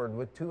sharp sword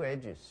with two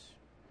edges.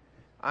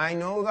 I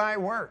know thy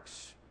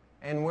works,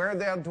 and where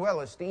thou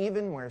dwellest,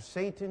 even where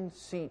Satan's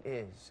seat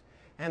is.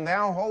 And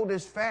thou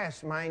holdest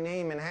fast my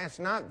name, and hast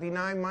not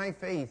denied my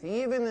faith,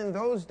 even in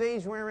those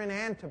days wherein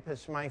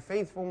Antipas, my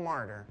faithful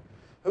martyr,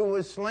 who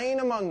was slain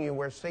among you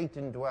where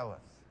Satan dwelleth.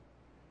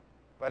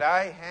 But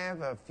I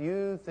have a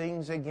few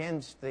things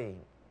against thee,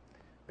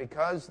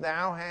 because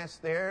thou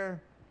hast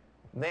there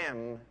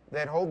them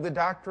that hold the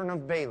doctrine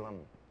of Balaam,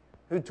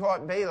 who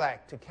taught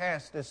Balak to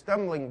cast a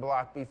stumbling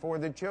block before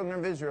the children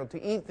of Israel,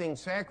 to eat things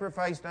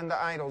sacrificed unto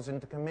idols,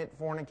 and to commit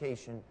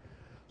fornication.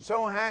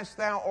 So hast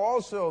thou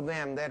also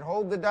them that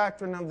hold the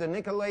doctrine of the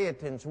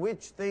Nicolaitans,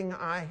 which thing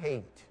I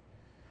hate.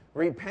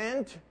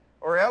 Repent,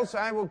 or else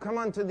I will come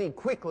unto thee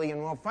quickly,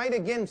 and will fight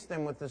against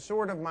them with the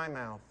sword of my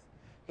mouth.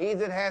 He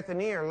that hath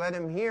an ear, let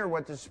him hear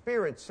what the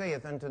Spirit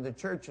saith unto the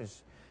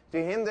churches.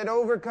 To him that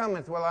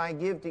overcometh will I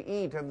give to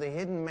eat of the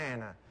hidden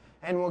manna,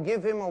 and will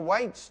give him a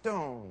white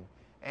stone,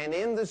 and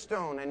in the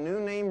stone a new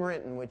name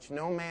written, which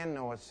no man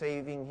knoweth,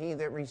 saving he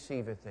that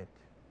receiveth it.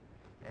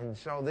 And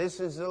so this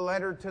is the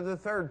letter to the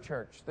third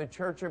church, the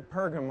church of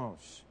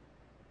Pergamos.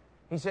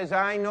 He says,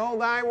 I know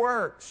thy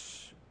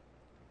works.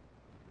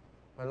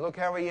 But look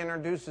how he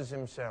introduces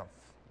himself.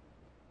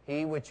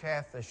 He which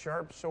hath the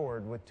sharp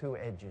sword with two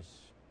edges.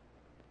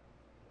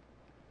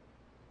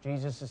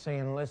 Jesus is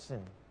saying,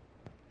 listen,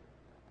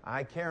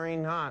 I carry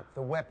not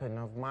the weapon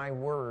of my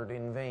word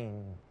in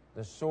vain,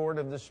 the sword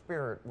of the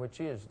Spirit, which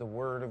is the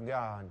word of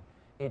God.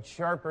 It's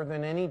sharper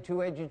than any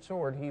two-edged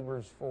sword,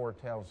 Hebrews 4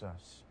 tells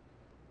us.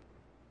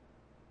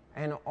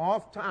 And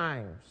oft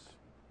times,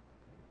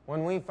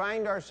 when we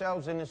find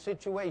ourselves in a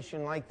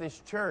situation like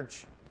this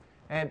church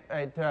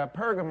at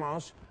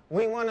Pergamos,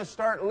 we want to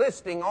start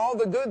listing all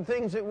the good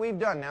things that we've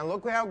done. Now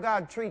look how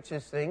God treats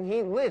this thing.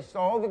 He lists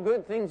all the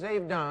good things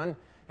they've done,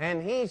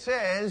 and he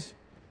says,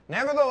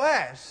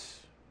 nevertheless,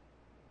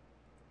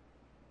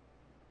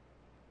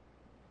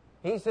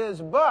 he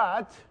says,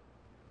 but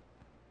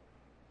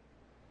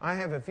I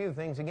have a few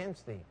things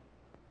against thee.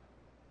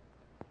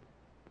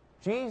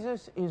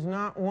 Jesus is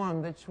not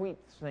one that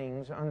sweeps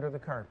things under the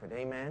carpet.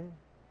 Amen?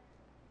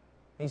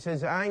 He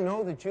says, I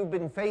know that you've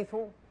been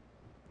faithful.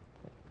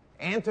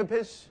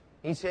 Antipas,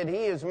 he said,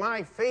 he is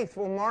my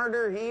faithful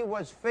martyr. He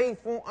was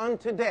faithful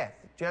unto death,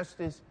 just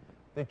as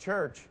the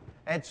church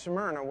at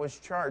Smyrna was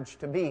charged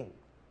to be.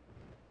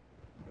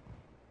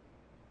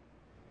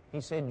 He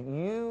said,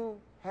 you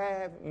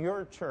have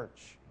your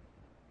church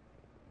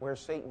where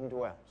Satan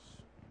dwells.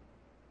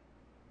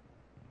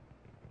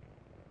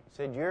 He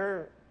said,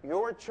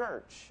 your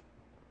church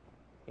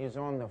is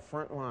on the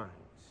front lines.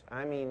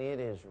 I mean, it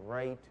is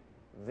right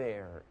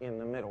there in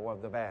the middle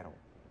of the battle.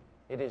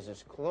 It is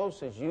as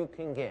close as you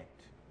can get.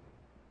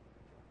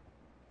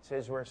 It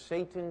says where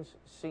Satan's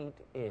seat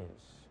is.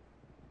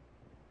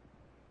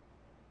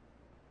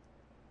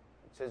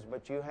 It says,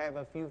 but you have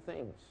a few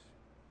things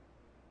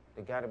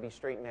that got to be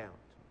straightened out.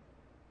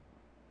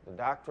 The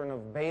doctrine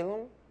of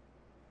Balaam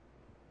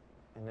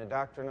and the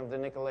doctrine of the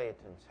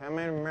Nicolaitans. How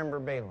many remember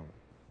Balaam?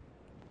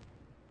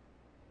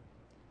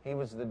 He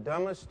was the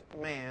dumbest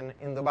man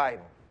in the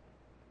Bible,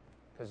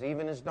 because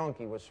even his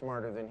donkey was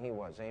smarter than he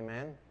was.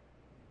 Amen?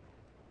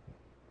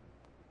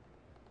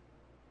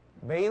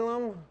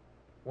 Balaam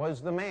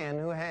was the man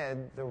who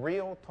had the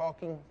real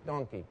talking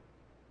donkey.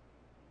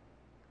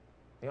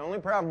 The only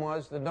problem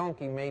was the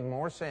donkey made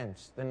more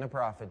sense than the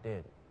prophet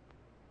did.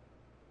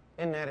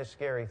 Isn't that a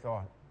scary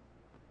thought?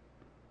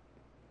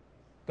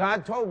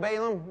 God told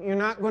Balaam, you're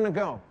not going to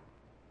go.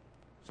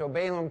 So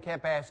Balaam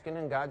kept asking,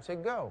 and God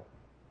said, go.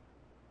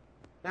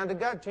 Now,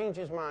 did God change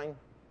his mind?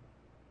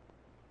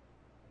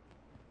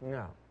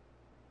 No.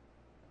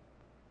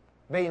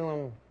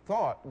 Balaam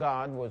thought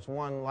God was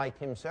one like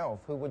himself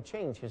who would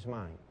change his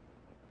mind.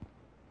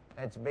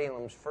 That's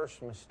Balaam's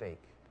first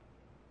mistake.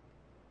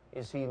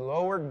 Is he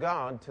lowered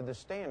God to the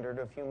standard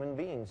of human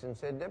beings and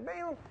said,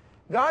 Balaam,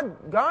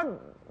 God,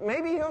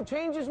 maybe he'll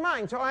change his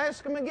mind. So I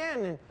asked him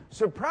again, and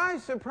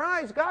surprise,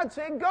 surprise, God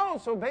said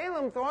go. So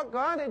Balaam thought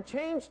God had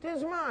changed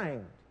his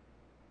mind.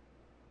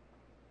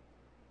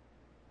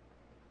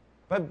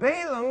 But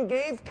Balaam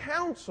gave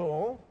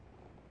counsel,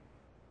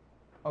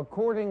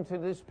 according to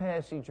this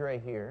passage right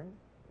here.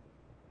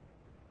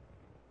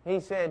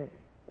 He said,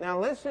 now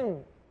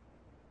listen,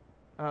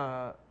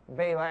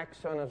 Balak,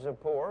 son of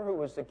Zippor, who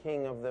was the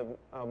king of the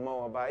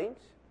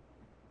Moabites.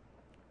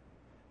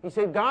 He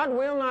said, God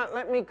will not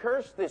let me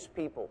curse this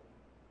people.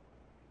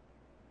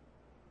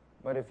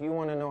 But if you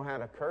want to know how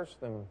to curse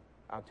them,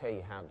 I'll tell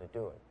you how to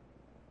do it.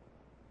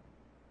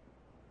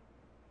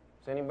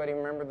 Does anybody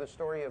remember the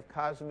story of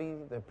Cosby,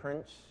 the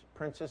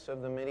princess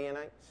of the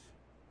Midianites?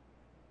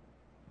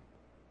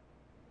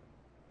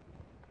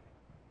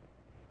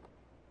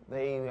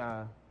 They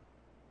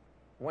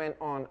went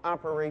on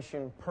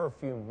Operation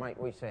Perfume, might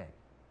we say.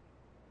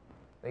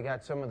 They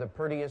got some of the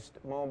prettiest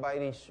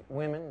Moabitish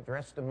women,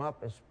 dressed them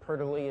up as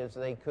prettily as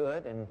they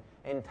could and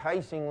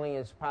enticingly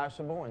as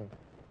possible, and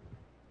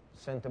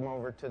sent them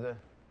over to the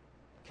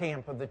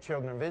camp of the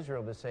children of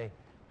Israel to say,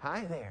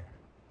 hi there.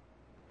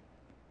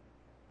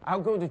 I'll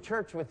go to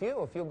church with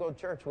you if you'll go to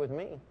church with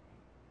me.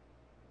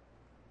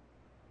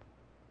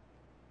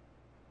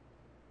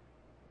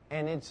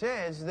 And it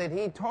says that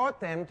he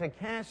taught them to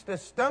cast a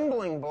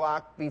stumbling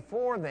block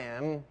before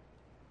them,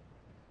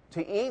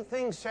 to eat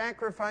things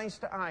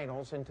sacrificed to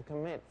idols, and to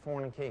commit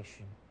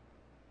fornication.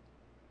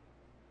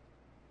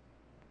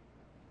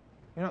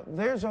 You know,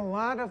 there's a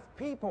lot of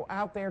people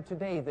out there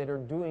today that are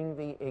doing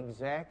the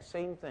exact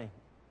same thing.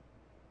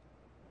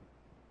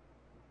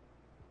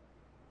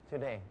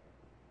 Today.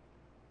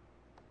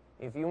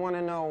 If you want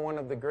to know one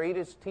of the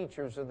greatest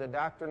teachers of the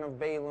doctrine of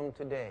Balaam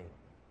today,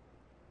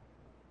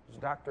 is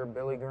Dr.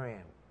 Billy Graham.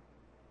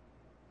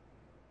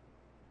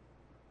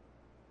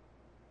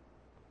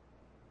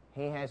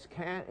 He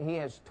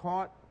has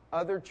taught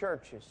other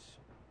churches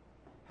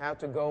how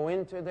to go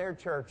into their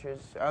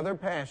churches, other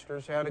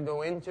pastors, how to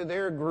go into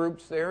their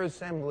groups, their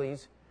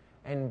assemblies,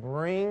 and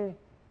bring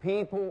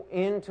people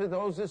into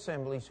those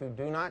assemblies who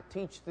do not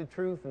teach the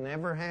truth,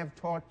 never have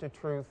taught the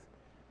truth.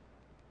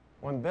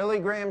 When Billy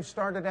Graham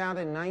started out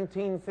in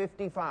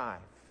 1955,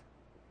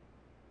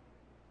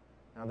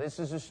 Now, this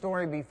is a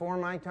story before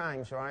my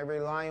time, so I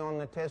rely on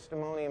the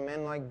testimony of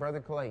men like Brother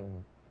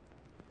Clayton.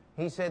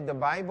 He said the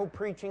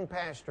Bible-preaching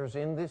pastors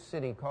in this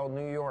city called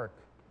New York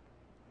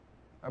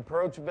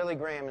approached Billy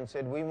Graham and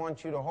said, "We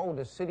want you to hold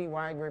a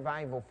citywide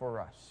revival for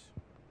us."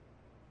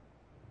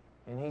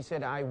 And he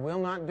said, "I will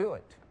not do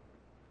it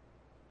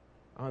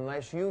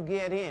unless you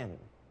get in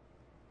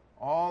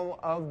all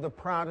of the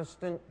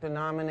Protestant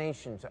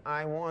denominations.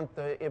 I want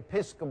the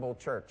Episcopal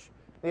Church."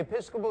 The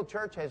Episcopal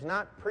Church has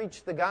not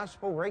preached the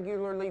gospel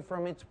regularly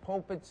from its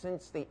pulpit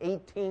since the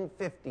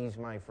 1850s,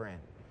 my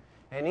friend.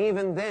 And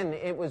even then,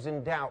 it was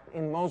in doubt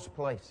in most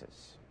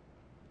places.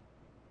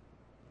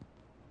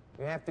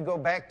 You have to go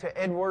back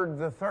to Edward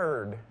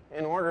III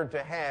in order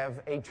to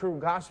have a true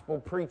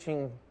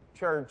gospel-preaching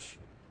church.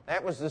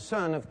 That was the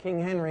son of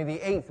King Henry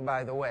VIII,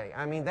 by the way.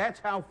 I mean, that's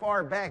how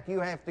far back you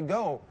have to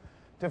go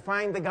to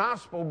find the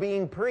gospel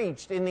being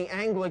preached in the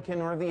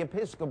Anglican or the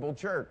Episcopal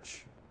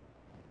Church.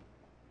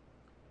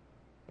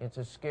 It's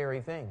a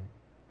scary thing.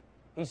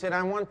 He said,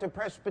 "I want the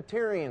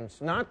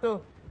Presbyterians, not the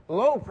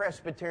low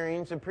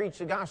Presbyterians that preach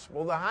the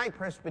gospel, the high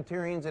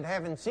Presbyterians that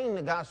haven't seen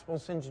the gospel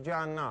since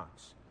John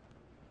Knox."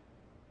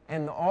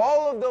 And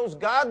all of those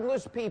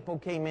godless people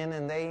came in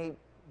and they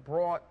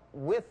brought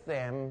with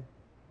them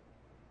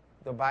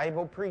the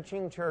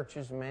Bible-preaching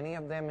churches, many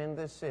of them in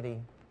this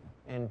city,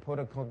 and put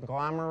a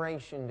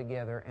conglomeration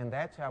together, and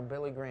that's how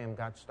Billy Graham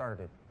got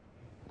started.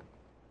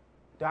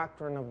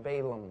 Doctrine of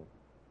Balaam.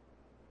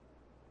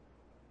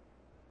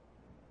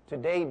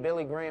 Today,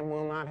 Billy Graham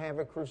will not have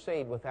a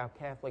crusade without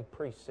Catholic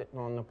priests sitting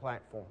on the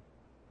platform.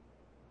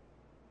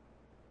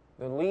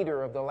 The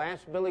leader of the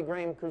last Billy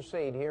Graham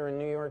crusade here in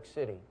New York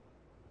City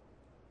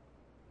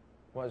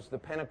was the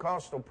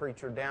Pentecostal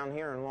preacher down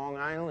here in Long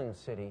Island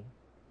City.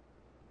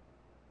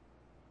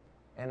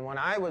 And when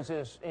I was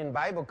in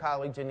Bible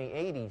college in the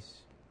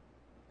 80s,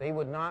 they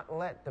would not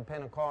let the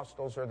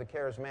Pentecostals or the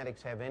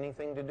Charismatics have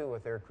anything to do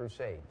with their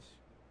crusades.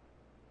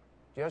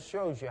 Just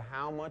shows you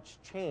how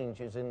much change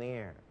is in the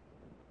air.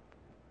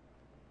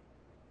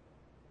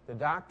 The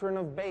doctrine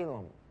of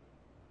Balaam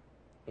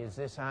is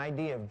this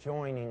idea of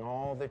joining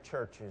all the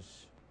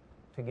churches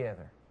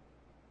together.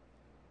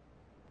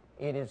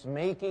 It is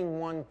making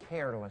one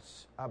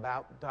careless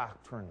about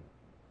doctrine.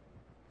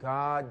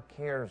 God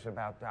cares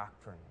about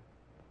doctrine.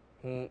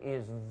 He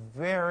is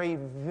very,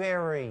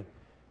 very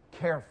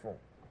careful.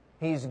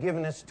 He's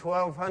given us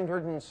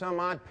 1,200 and some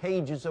odd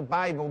pages of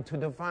Bible to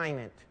define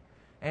it.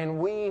 And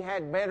we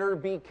had better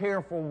be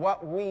careful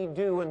what we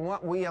do and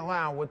what we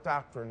allow with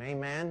doctrine.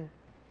 Amen?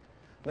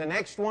 The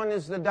next one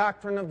is the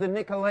doctrine of the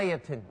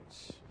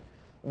Nicolaitans.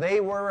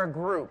 They were a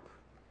group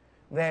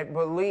that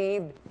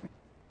believed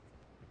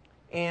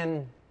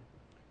in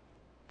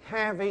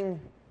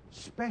having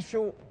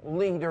special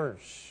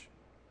leaders.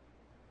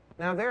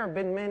 Now, there have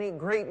been many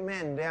great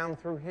men down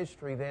through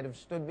history that have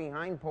stood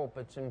behind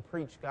pulpits and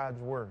preached God's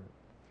Word.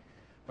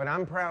 But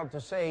I'm proud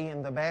to say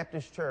in the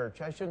Baptist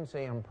Church, I shouldn't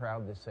say I'm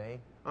proud to say,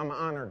 I'm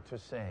honored to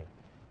say,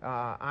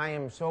 I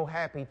am so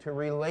happy to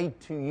relate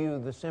to you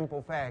the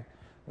simple fact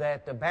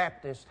that the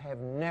Baptists have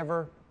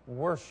never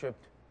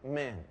worshiped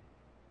men,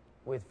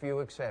 with few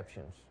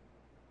exceptions.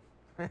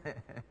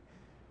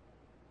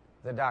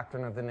 The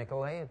doctrine of the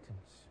Nicolaitans.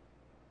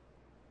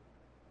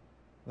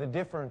 The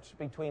difference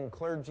between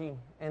clergy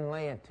and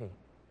laity.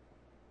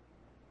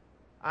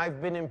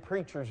 I've been in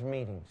preachers'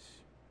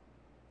 meetings,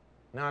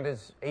 not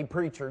as a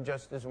preacher,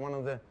 just as one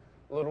of the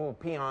little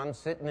peons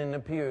sitting in the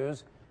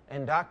pews,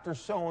 and Dr.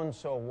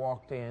 So-and-so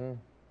walked in,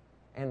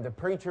 and the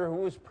preacher who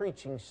was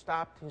preaching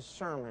stopped his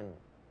sermon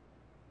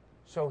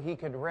so he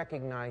could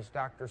recognize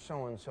Dr.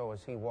 So-and-so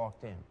as he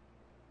walked in.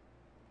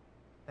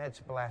 That's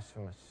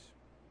blasphemous.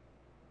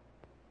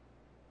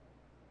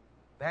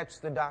 That's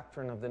the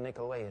doctrine of the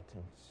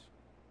Nicolaitans,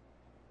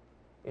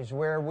 is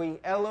where we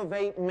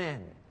elevate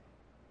men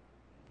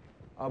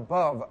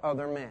above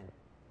other men,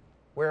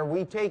 where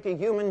we take a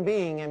human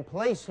being and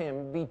place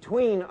him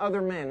between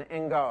other men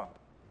and God.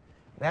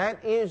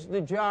 That is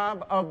the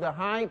job of the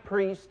high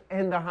priest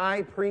and the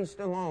high priest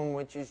alone,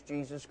 which is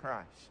Jesus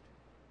Christ.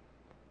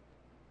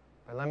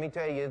 But let me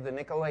tell you, the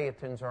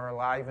Nicolaitans are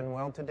alive and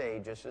well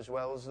today, just as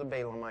well as the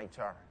Balaamites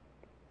are.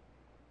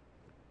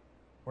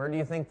 Where do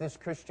you think this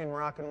Christian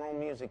rock and roll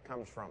music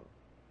comes from?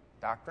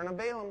 Doctrine of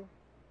Balaam.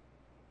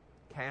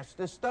 Cast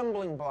a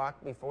stumbling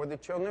block before the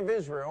children of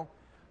Israel.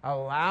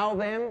 Allow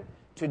them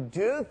to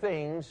do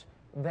things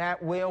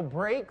that will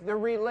break the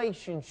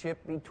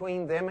relationship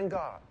between them and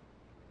God.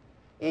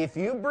 If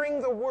you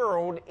bring the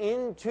world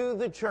into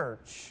the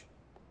church,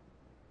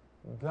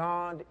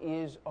 God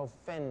is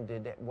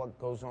offended at what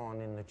goes on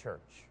in the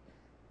church.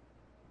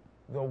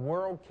 The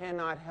world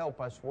cannot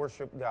help us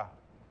worship God.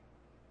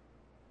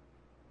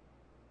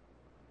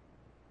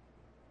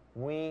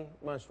 We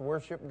must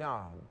worship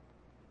God,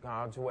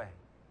 God's way.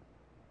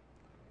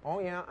 Oh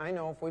yeah, I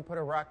know if we put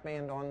a rock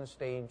band on the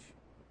stage,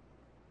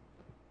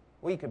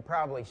 we could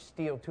probably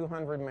steal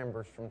 200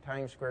 members from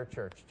Times Square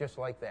Church, just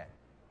like that.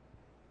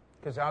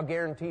 Because I'll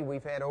guarantee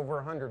we've had over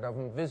 100 of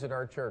them visit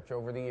our church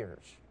over the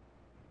years.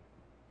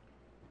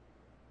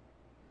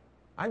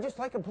 I just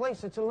like a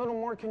place that's a little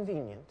more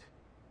convenient.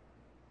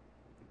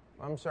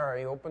 I'm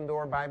sorry, Open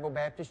Door Bible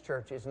Baptist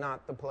Church is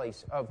not the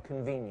place of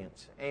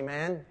convenience.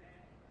 Amen?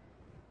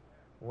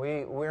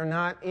 We're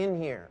not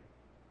in here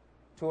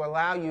to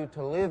allow you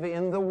to live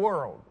in the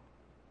world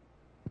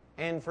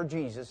and for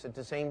Jesus at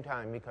the same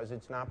time, because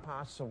it's not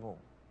possible.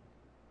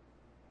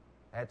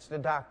 That's the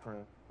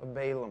doctrine of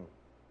Balaam,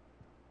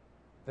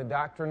 the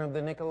doctrine of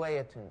the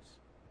Nicolaitans.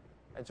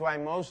 That's why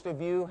most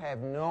of you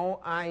have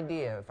no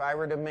idea. If I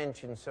were to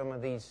mention some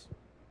of these,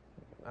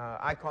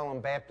 I call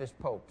them Baptist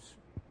popes.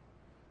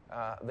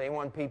 They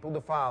want people to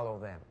follow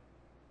them.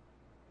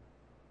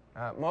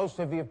 Most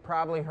of you have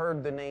probably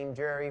heard the name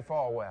Jerry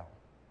Falwell,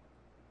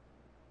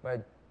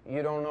 but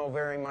you don't know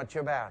very much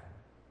about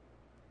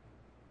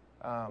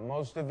him.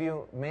 Most of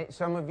you,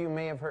 some of you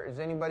may have heard. Does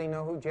anybody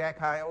know who Jack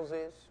Hyles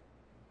is?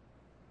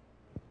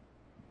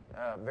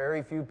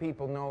 Very few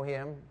people know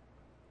him.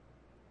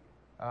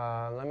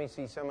 Let me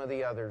see some of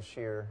the others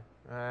here.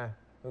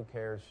 Who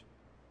cares?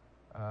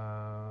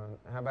 How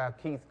about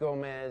Keith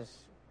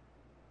Gomez?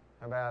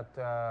 How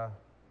about,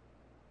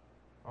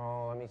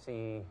 let me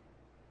see.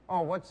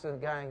 Oh, what's the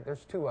guy?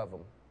 There's two of them.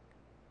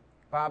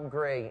 Bob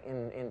Gray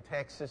in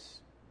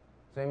Texas.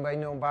 Does anybody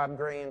know Bob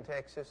Gray in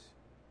Texas?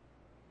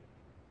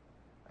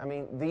 I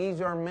mean, these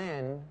are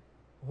men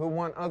who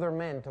want other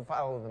men to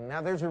follow them.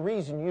 Now, there's a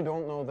reason you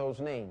don't know those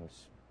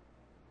names.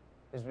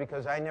 It's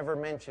because I never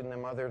mention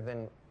them other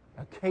than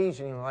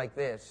occasionally like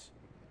this.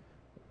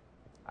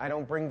 I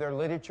don't bring their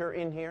literature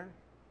in here.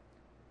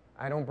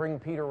 I don't bring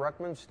Peter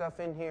Ruckman's stuff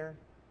in here.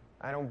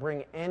 I don't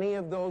bring any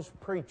of those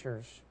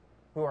preachers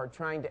who are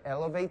trying to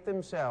elevate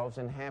themselves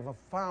and have a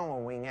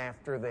following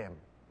after them.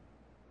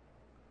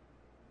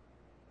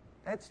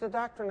 That's the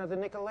doctrine of the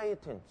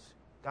Nicolaitans.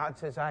 God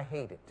says, I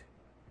hate it.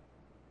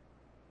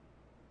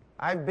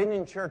 I've been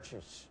in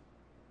churches.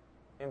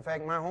 In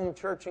fact, my home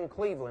church in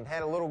Cleveland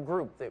had a little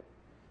group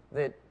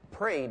that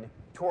prayed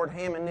toward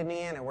Hammond,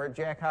 Indiana, where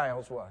Jack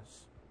Hyles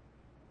was.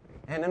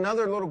 And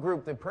another little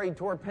group that prayed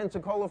toward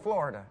Pensacola,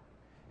 Florida.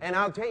 And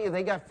I'll tell you,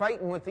 they got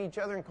fighting with each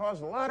other and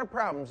caused a lot of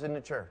problems in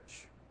the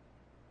church.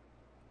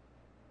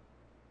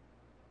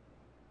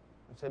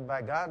 I said,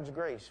 by God's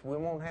grace, we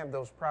won't have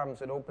those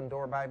problems at Open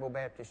Door Bible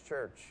Baptist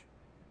Church,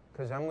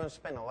 because I'm going to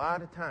spend a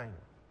lot of time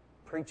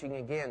preaching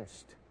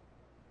against,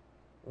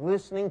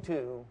 listening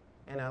to,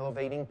 and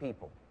elevating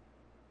people.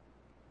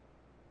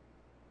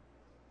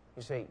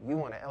 You say, you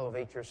want to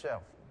elevate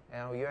yourself.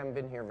 Now, you haven't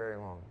been here very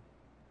long.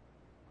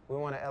 We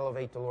want to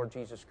elevate the Lord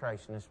Jesus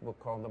Christ in this book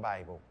called the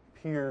Bible.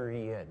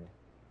 Period.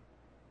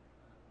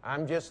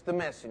 I'm just the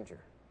messenger.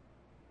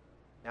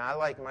 Now, I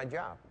like my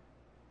job.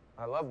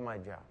 I love my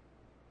job.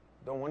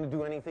 Don't want to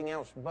do anything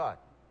else but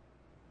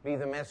be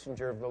the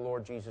messenger of the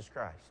Lord Jesus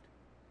Christ.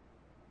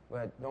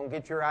 But don't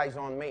get your eyes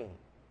on me.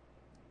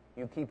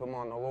 You keep them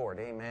on the Lord.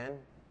 Amen?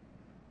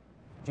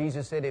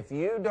 Jesus said, if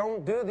you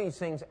don't do these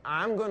things,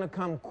 I'm going to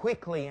come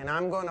quickly and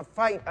I'm going to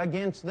fight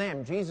against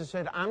them. Jesus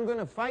said, I'm going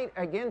to fight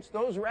against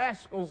those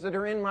rascals that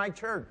are in my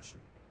church.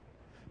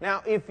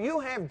 Now, if you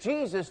have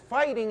Jesus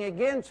fighting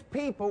against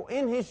people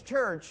in his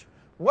church,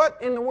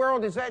 what in the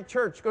world is that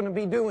church going to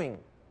be doing?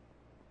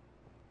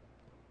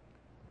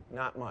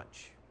 Not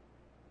much.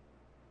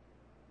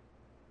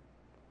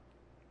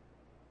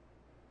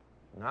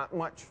 Not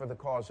much for the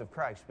cause of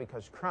Christ,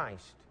 because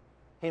Christ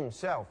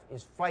himself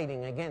is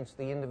fighting against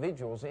the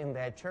individuals in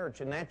that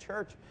church. And that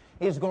church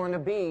is going to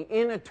be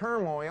in a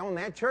turmoil, and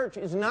that church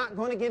is not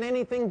going to get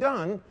anything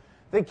done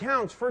that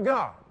counts for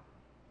God.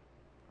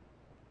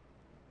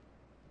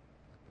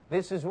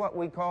 This is what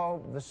we call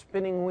the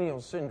spinning wheel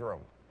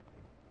syndrome.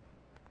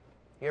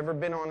 You ever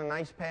been on an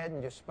ice pad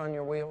and just spun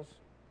your wheels?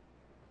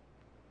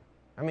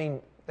 I mean,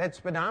 that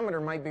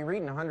speedometer might be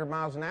reading 100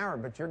 miles an hour,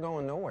 but you're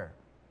going nowhere.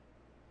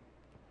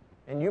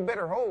 And you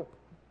better hope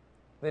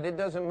that it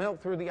doesn't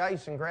melt through the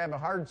ice and grab a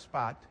hard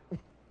spot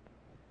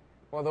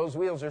while those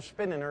wheels are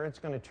spinning, or it's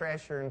going to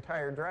trash your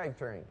entire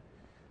drivetrain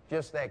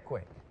just that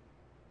quick.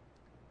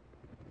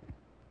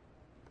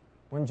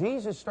 When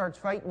Jesus starts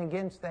fighting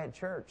against that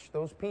church,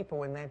 those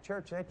people in that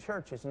church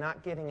is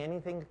not getting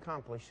anything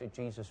accomplished that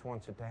Jesus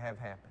wants it to have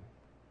happen.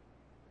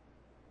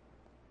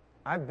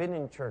 I've been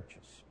in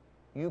churches.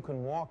 You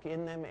can walk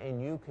in them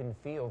and you can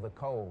feel the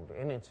cold.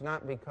 And it's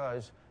not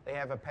because they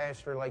have a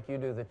pastor like you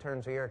do that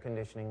turns the air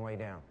conditioning way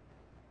down.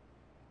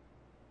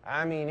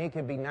 I mean, it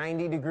could be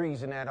 90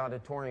 degrees in that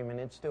auditorium and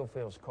it still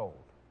feels cold.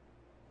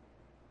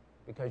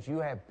 Because you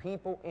have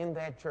people in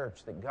that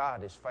church that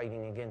God is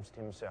fighting against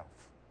himself.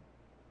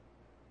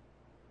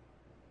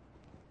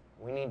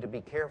 We need to be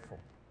careful.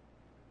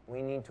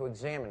 We need to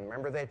examine.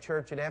 Remember that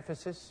church at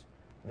Ephesus?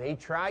 They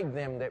tried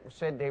them that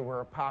said they were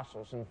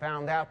apostles and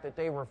found out that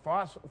they were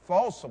false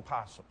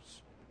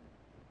apostles.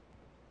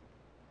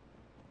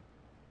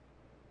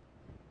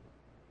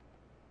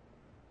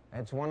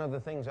 That's one of the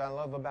things I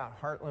love about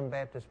Heartland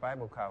Baptist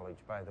Bible College,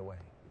 by the way.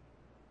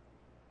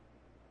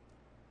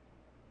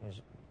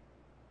 Is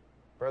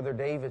Brother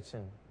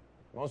Davidson.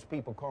 Most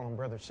people call him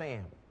Brother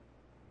Sam.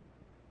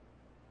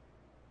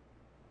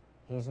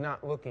 He's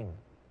not looking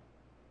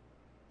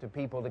to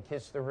people to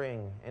kiss the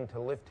ring and to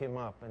lift him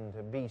up and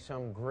to be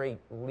some great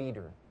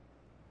leader.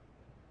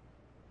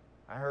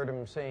 I heard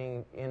him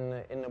saying in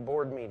the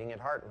board meeting at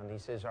Heartland, he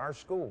says, our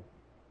school,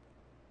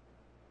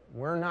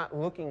 we're not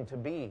looking to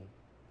be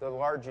the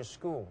largest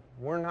school.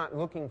 We're not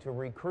looking to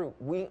recruit.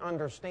 We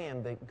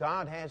understand that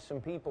God has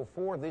some people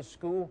for this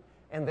school,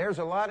 and there's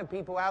a lot of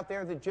people out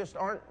there that just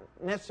aren't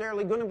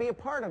necessarily going to be a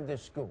part of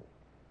this school.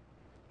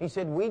 He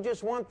said, we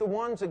just want the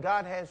ones that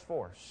God has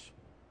for us.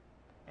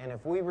 And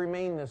if we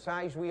remain the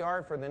size we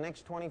are for the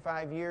next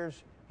 25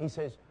 years, he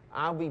says,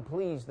 I'll be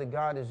pleased that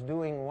God is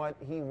doing what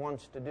he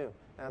wants to do.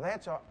 Now,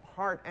 that's a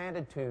heart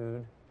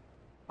attitude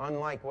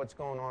unlike what's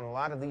going on in a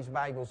lot of these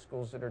Bible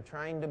schools that are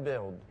trying to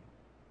build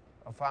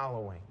a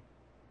following.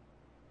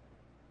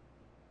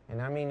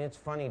 And I mean, it's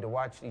funny to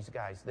watch these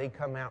guys. They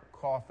come out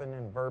coughing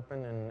and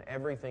burping and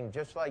everything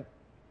just like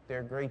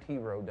their great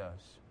hero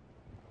does.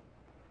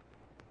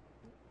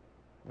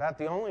 About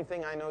the only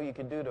thing I know you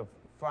could do to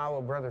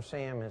follow Brother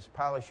Sam is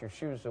polish your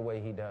shoes the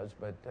way he does,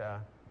 but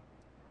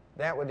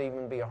that would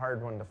even be a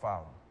hard one to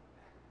follow.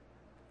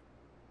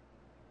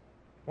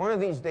 One of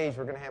these days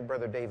we're going to have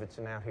Brother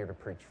Davidson out here to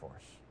preach for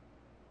us.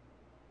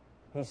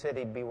 He said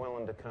he'd be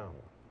willing to come.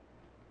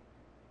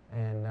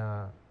 And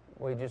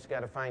we just got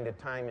to find a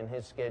time in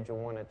his schedule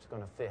when it's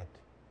going to fit.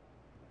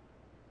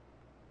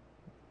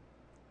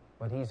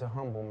 But he's a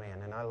humble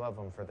man, and I love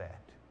him for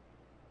that.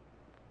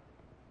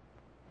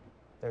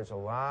 There's a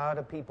lot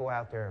of people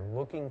out there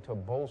looking to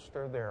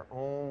bolster their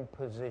own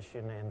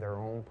position and their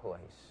own place.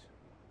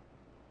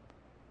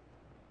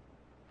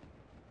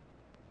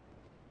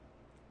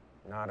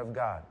 Not of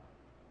God.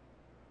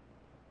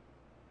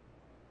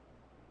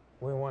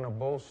 We want to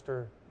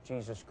bolster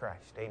Jesus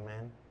Christ.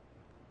 Amen.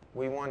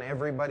 We want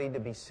everybody to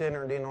be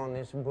centered in on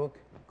this book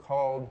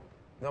called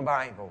the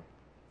Bible.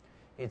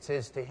 It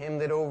says, to him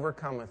that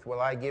overcometh will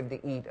I give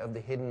to eat of the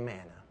hidden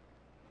manna.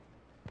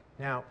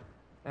 Now,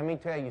 let me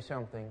tell you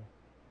something.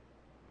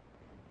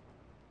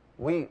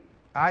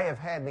 I have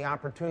had the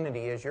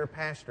opportunity as your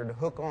pastor to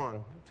hook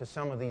on to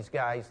some of these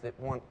guys that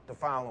want the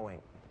following.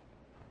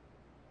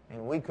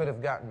 And we could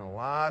have gotten a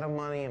lot of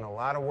money and a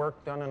lot of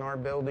work done in our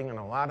building and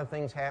a lot of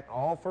things happen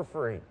all for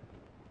free.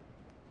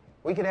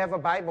 We could have a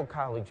Bible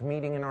college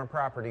meeting in our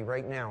property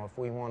right now if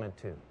we wanted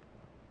to.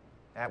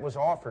 That was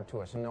offered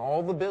to us, and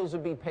all the bills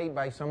would be paid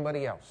by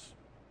somebody else.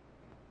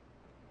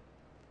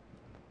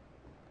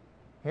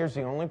 Here's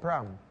the only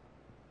problem.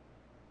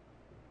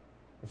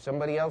 If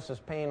somebody else is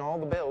paying all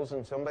the bills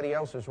and somebody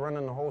else is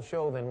running the whole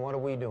show, then what are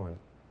we doing?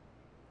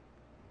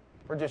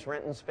 We're just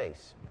renting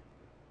space.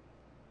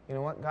 You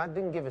know what? God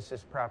didn't give us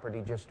this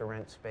property just to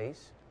rent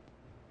space.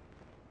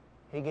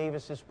 He gave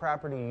us this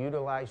property to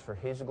utilize for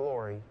his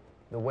glory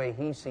the way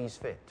he sees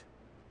fit.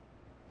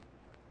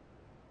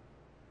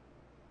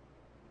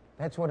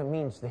 That's what it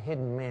means, the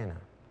hidden manna.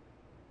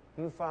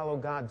 You follow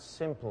God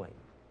simply.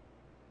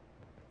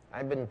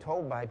 I've been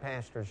told by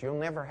pastors, you'll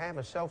never have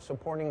a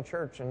self-supporting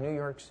church in New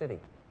York City.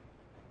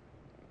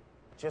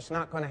 It's just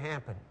not going to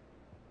happen.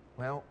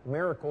 Well,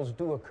 miracles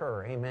do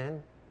occur,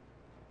 amen?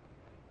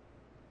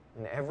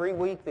 And every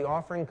week the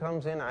offering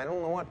comes in. I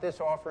don't know what this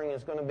offering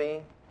is going to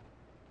be.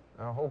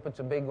 I hope it's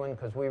a big one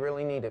because we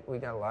really need it. We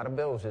got a lot of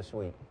bills this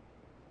week.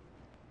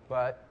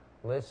 But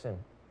listen,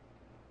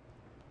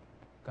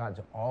 God's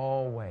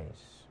always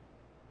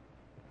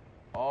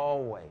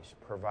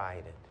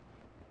provided.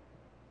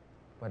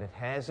 But it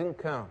hasn't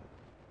come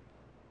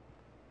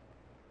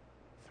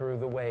through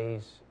the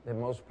ways that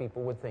most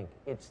people would think.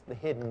 It's the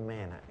hidden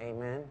manna,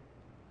 amen?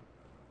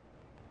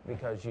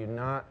 Because you're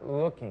not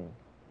looking.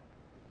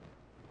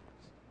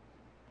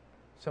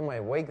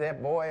 Somebody wake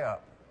that boy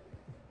up.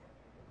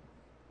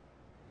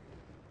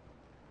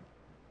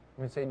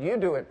 And said, you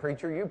do it,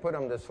 preacher. You put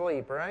him to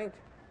sleep, right?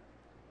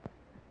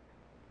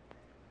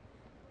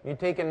 You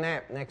take a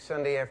nap next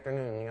Sunday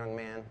afternoon, young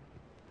man.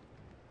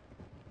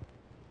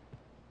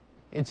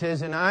 It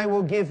says, and I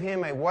will give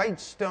him a white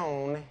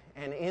stone,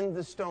 and in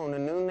the stone a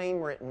new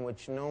name written,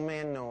 which no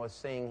man knoweth,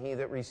 saying, he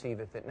that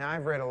receiveth it. Now,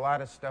 I've read a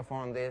lot of stuff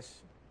on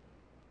this.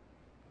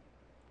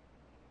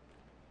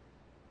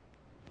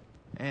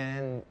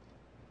 And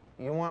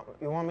you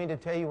want me to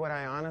tell you what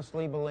I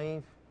honestly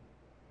believe?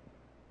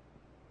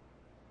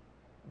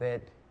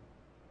 That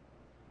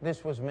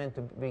this was meant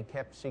to be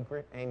kept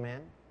secret.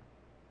 Amen?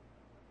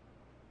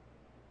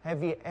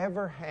 Have you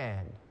ever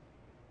had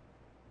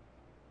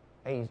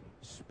a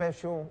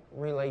special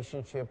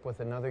relationship with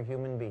another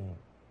human being?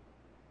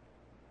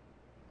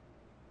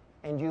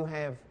 And you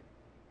have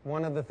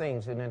one of the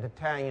things in an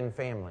Italian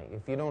family.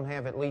 If you don't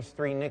have at least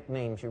 3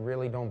 nicknames, you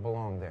really don't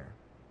belong there.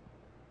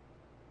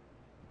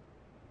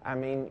 I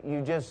mean,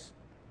 you just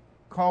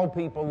call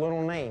people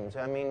little names.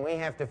 I mean, we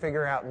have to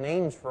figure out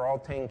names for all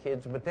 10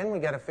 kids, but then we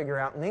got to figure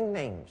out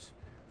nicknames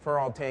for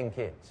all 10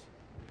 kids.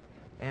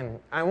 And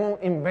I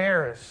won't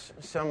embarrass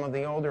some of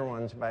the older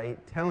ones by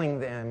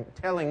telling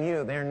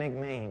you their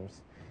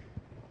nicknames.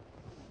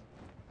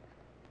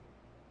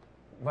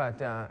 But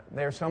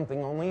there's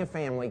something only a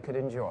family could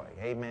enjoy.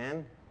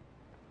 Amen?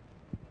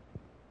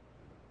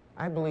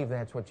 I believe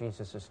that's what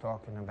Jesus is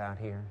talking about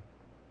here.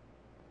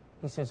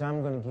 He says,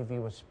 I'm going to give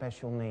you a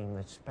special name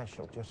that's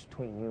special just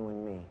between you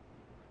and me.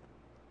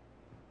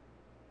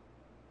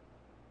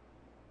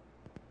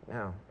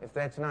 Now, if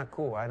that's not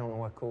cool, I don't know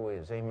what cool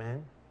is.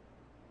 Amen?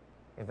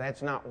 If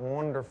that's not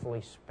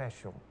wonderfully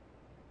special,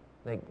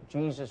 that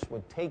Jesus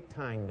would take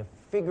time to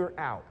figure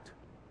out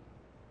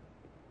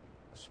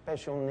a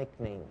special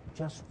nickname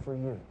just for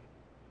you,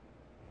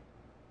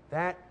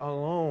 that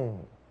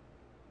alone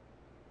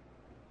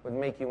would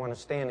make you want to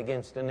stand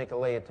against the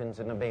Nicolaitans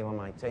and the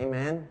Balaamites.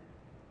 Amen?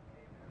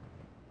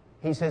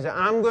 He says,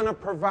 I'm going to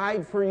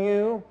provide for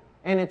you,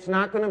 and it's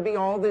not going to be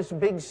all this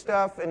big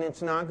stuff, and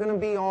it's not going to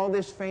be all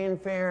this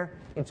fanfare.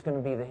 It's going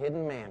to be the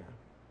hidden manna.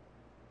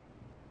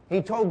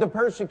 He told the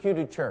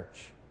persecuted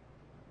church,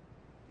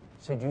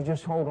 he said, you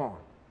just hold on.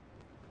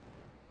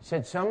 He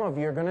said, some of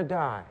you are going to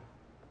die.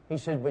 He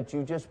said, but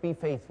you just be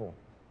faithful.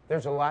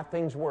 There's a lot of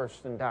things worse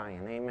than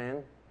dying.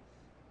 Amen?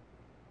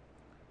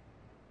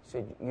 He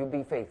said, you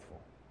be faithful.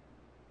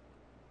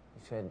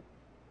 He said,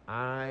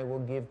 I will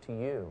give to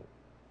you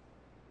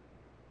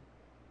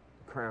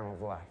the crown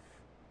of life.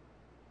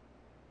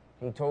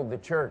 He told the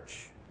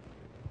church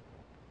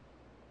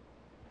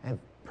at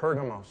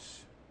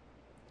Pergamos,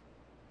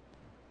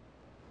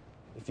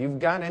 if you've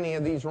got any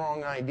of these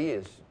wrong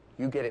ideas,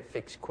 you get it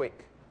fixed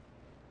quick,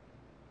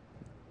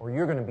 or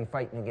you're going to be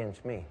fighting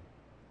against me.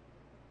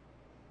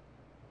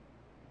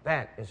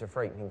 That is a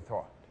frightening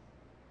thought.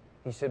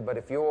 He said, but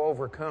if you'll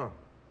overcome,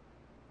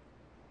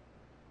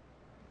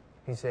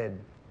 he said,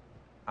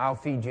 I'll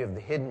feed you of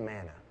the hidden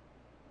manna,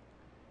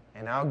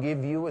 and I'll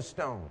give you a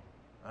stone,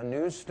 a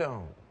new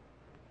stone,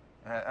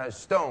 a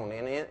stone,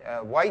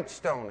 a white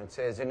stone, it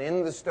says, and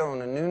in the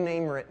stone a new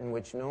name written,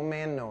 which no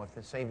man knoweth,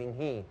 saving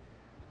he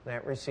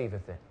that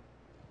receiveth it.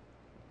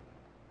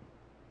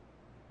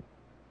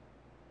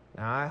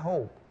 Now I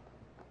hope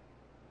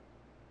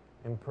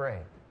and pray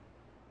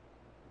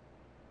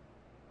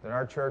that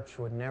our church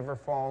would never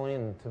fall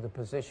into the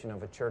position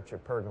of a church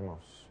at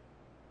Pergamos,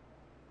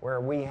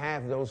 where we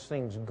have those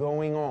things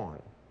going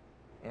on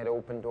at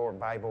Open Door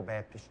Bible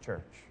Baptist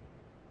Church.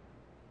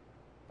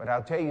 But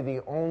I'll tell you,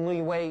 the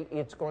only way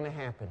it's going to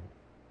happen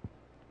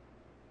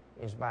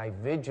is by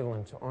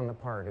vigilance on the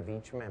part of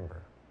each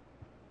member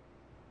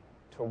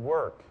to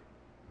work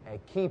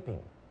at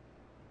keeping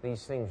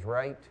these things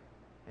right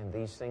and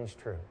these things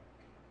true.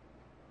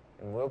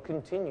 And we'll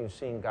continue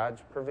seeing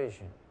God's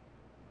provision.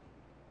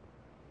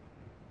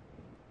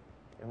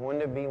 And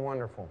wouldn't it be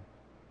wonderful?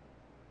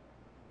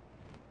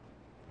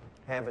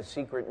 Have a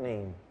secret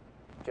name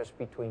just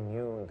between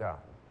you and God.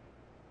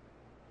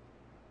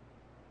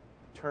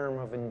 Term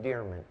of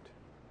endearment,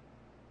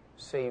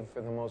 save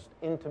for the most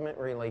intimate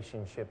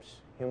relationships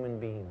human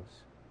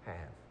beings have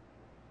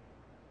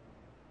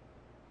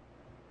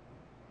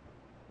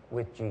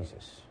with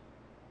Jesus.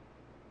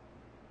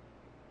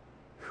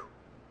 Whew.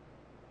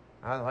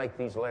 I like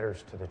these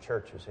letters to the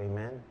churches,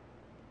 amen?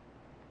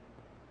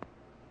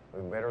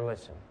 We better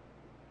listen.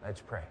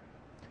 Let's pray.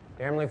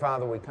 Dear Heavenly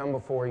Father, we come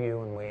before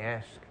you and we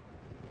ask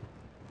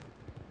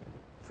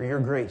for your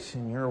grace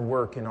and your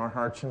work in our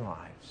hearts and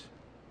lives.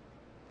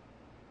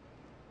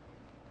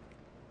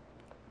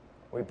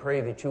 We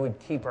pray that you would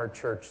keep our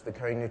church the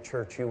kind of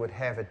church you would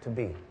have it to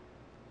be.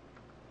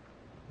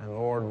 And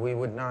Lord, we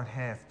would not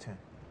have to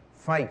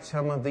fight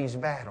some of these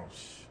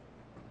battles,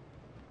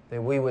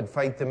 that we would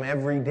fight them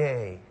every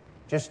day,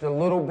 just a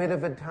little bit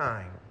of a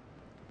time,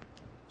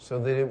 so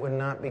that it would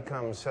not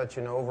become such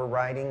an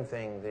overriding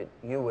thing that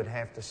you would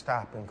have to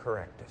stop and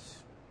correct us.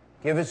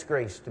 Give us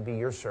grace to be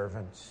your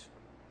servants.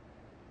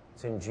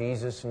 It's in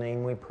Jesus'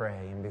 name we pray.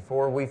 And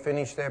before we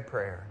finish that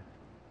prayer,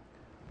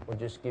 we'll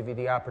just give you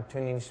the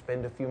opportunity to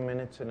spend a few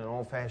minutes at an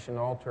old-fashioned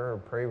altar or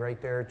pray right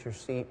there at your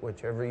seat,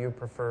 whichever you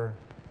prefer.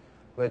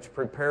 Let's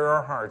prepare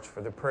our hearts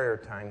for the prayer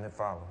time that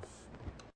follows.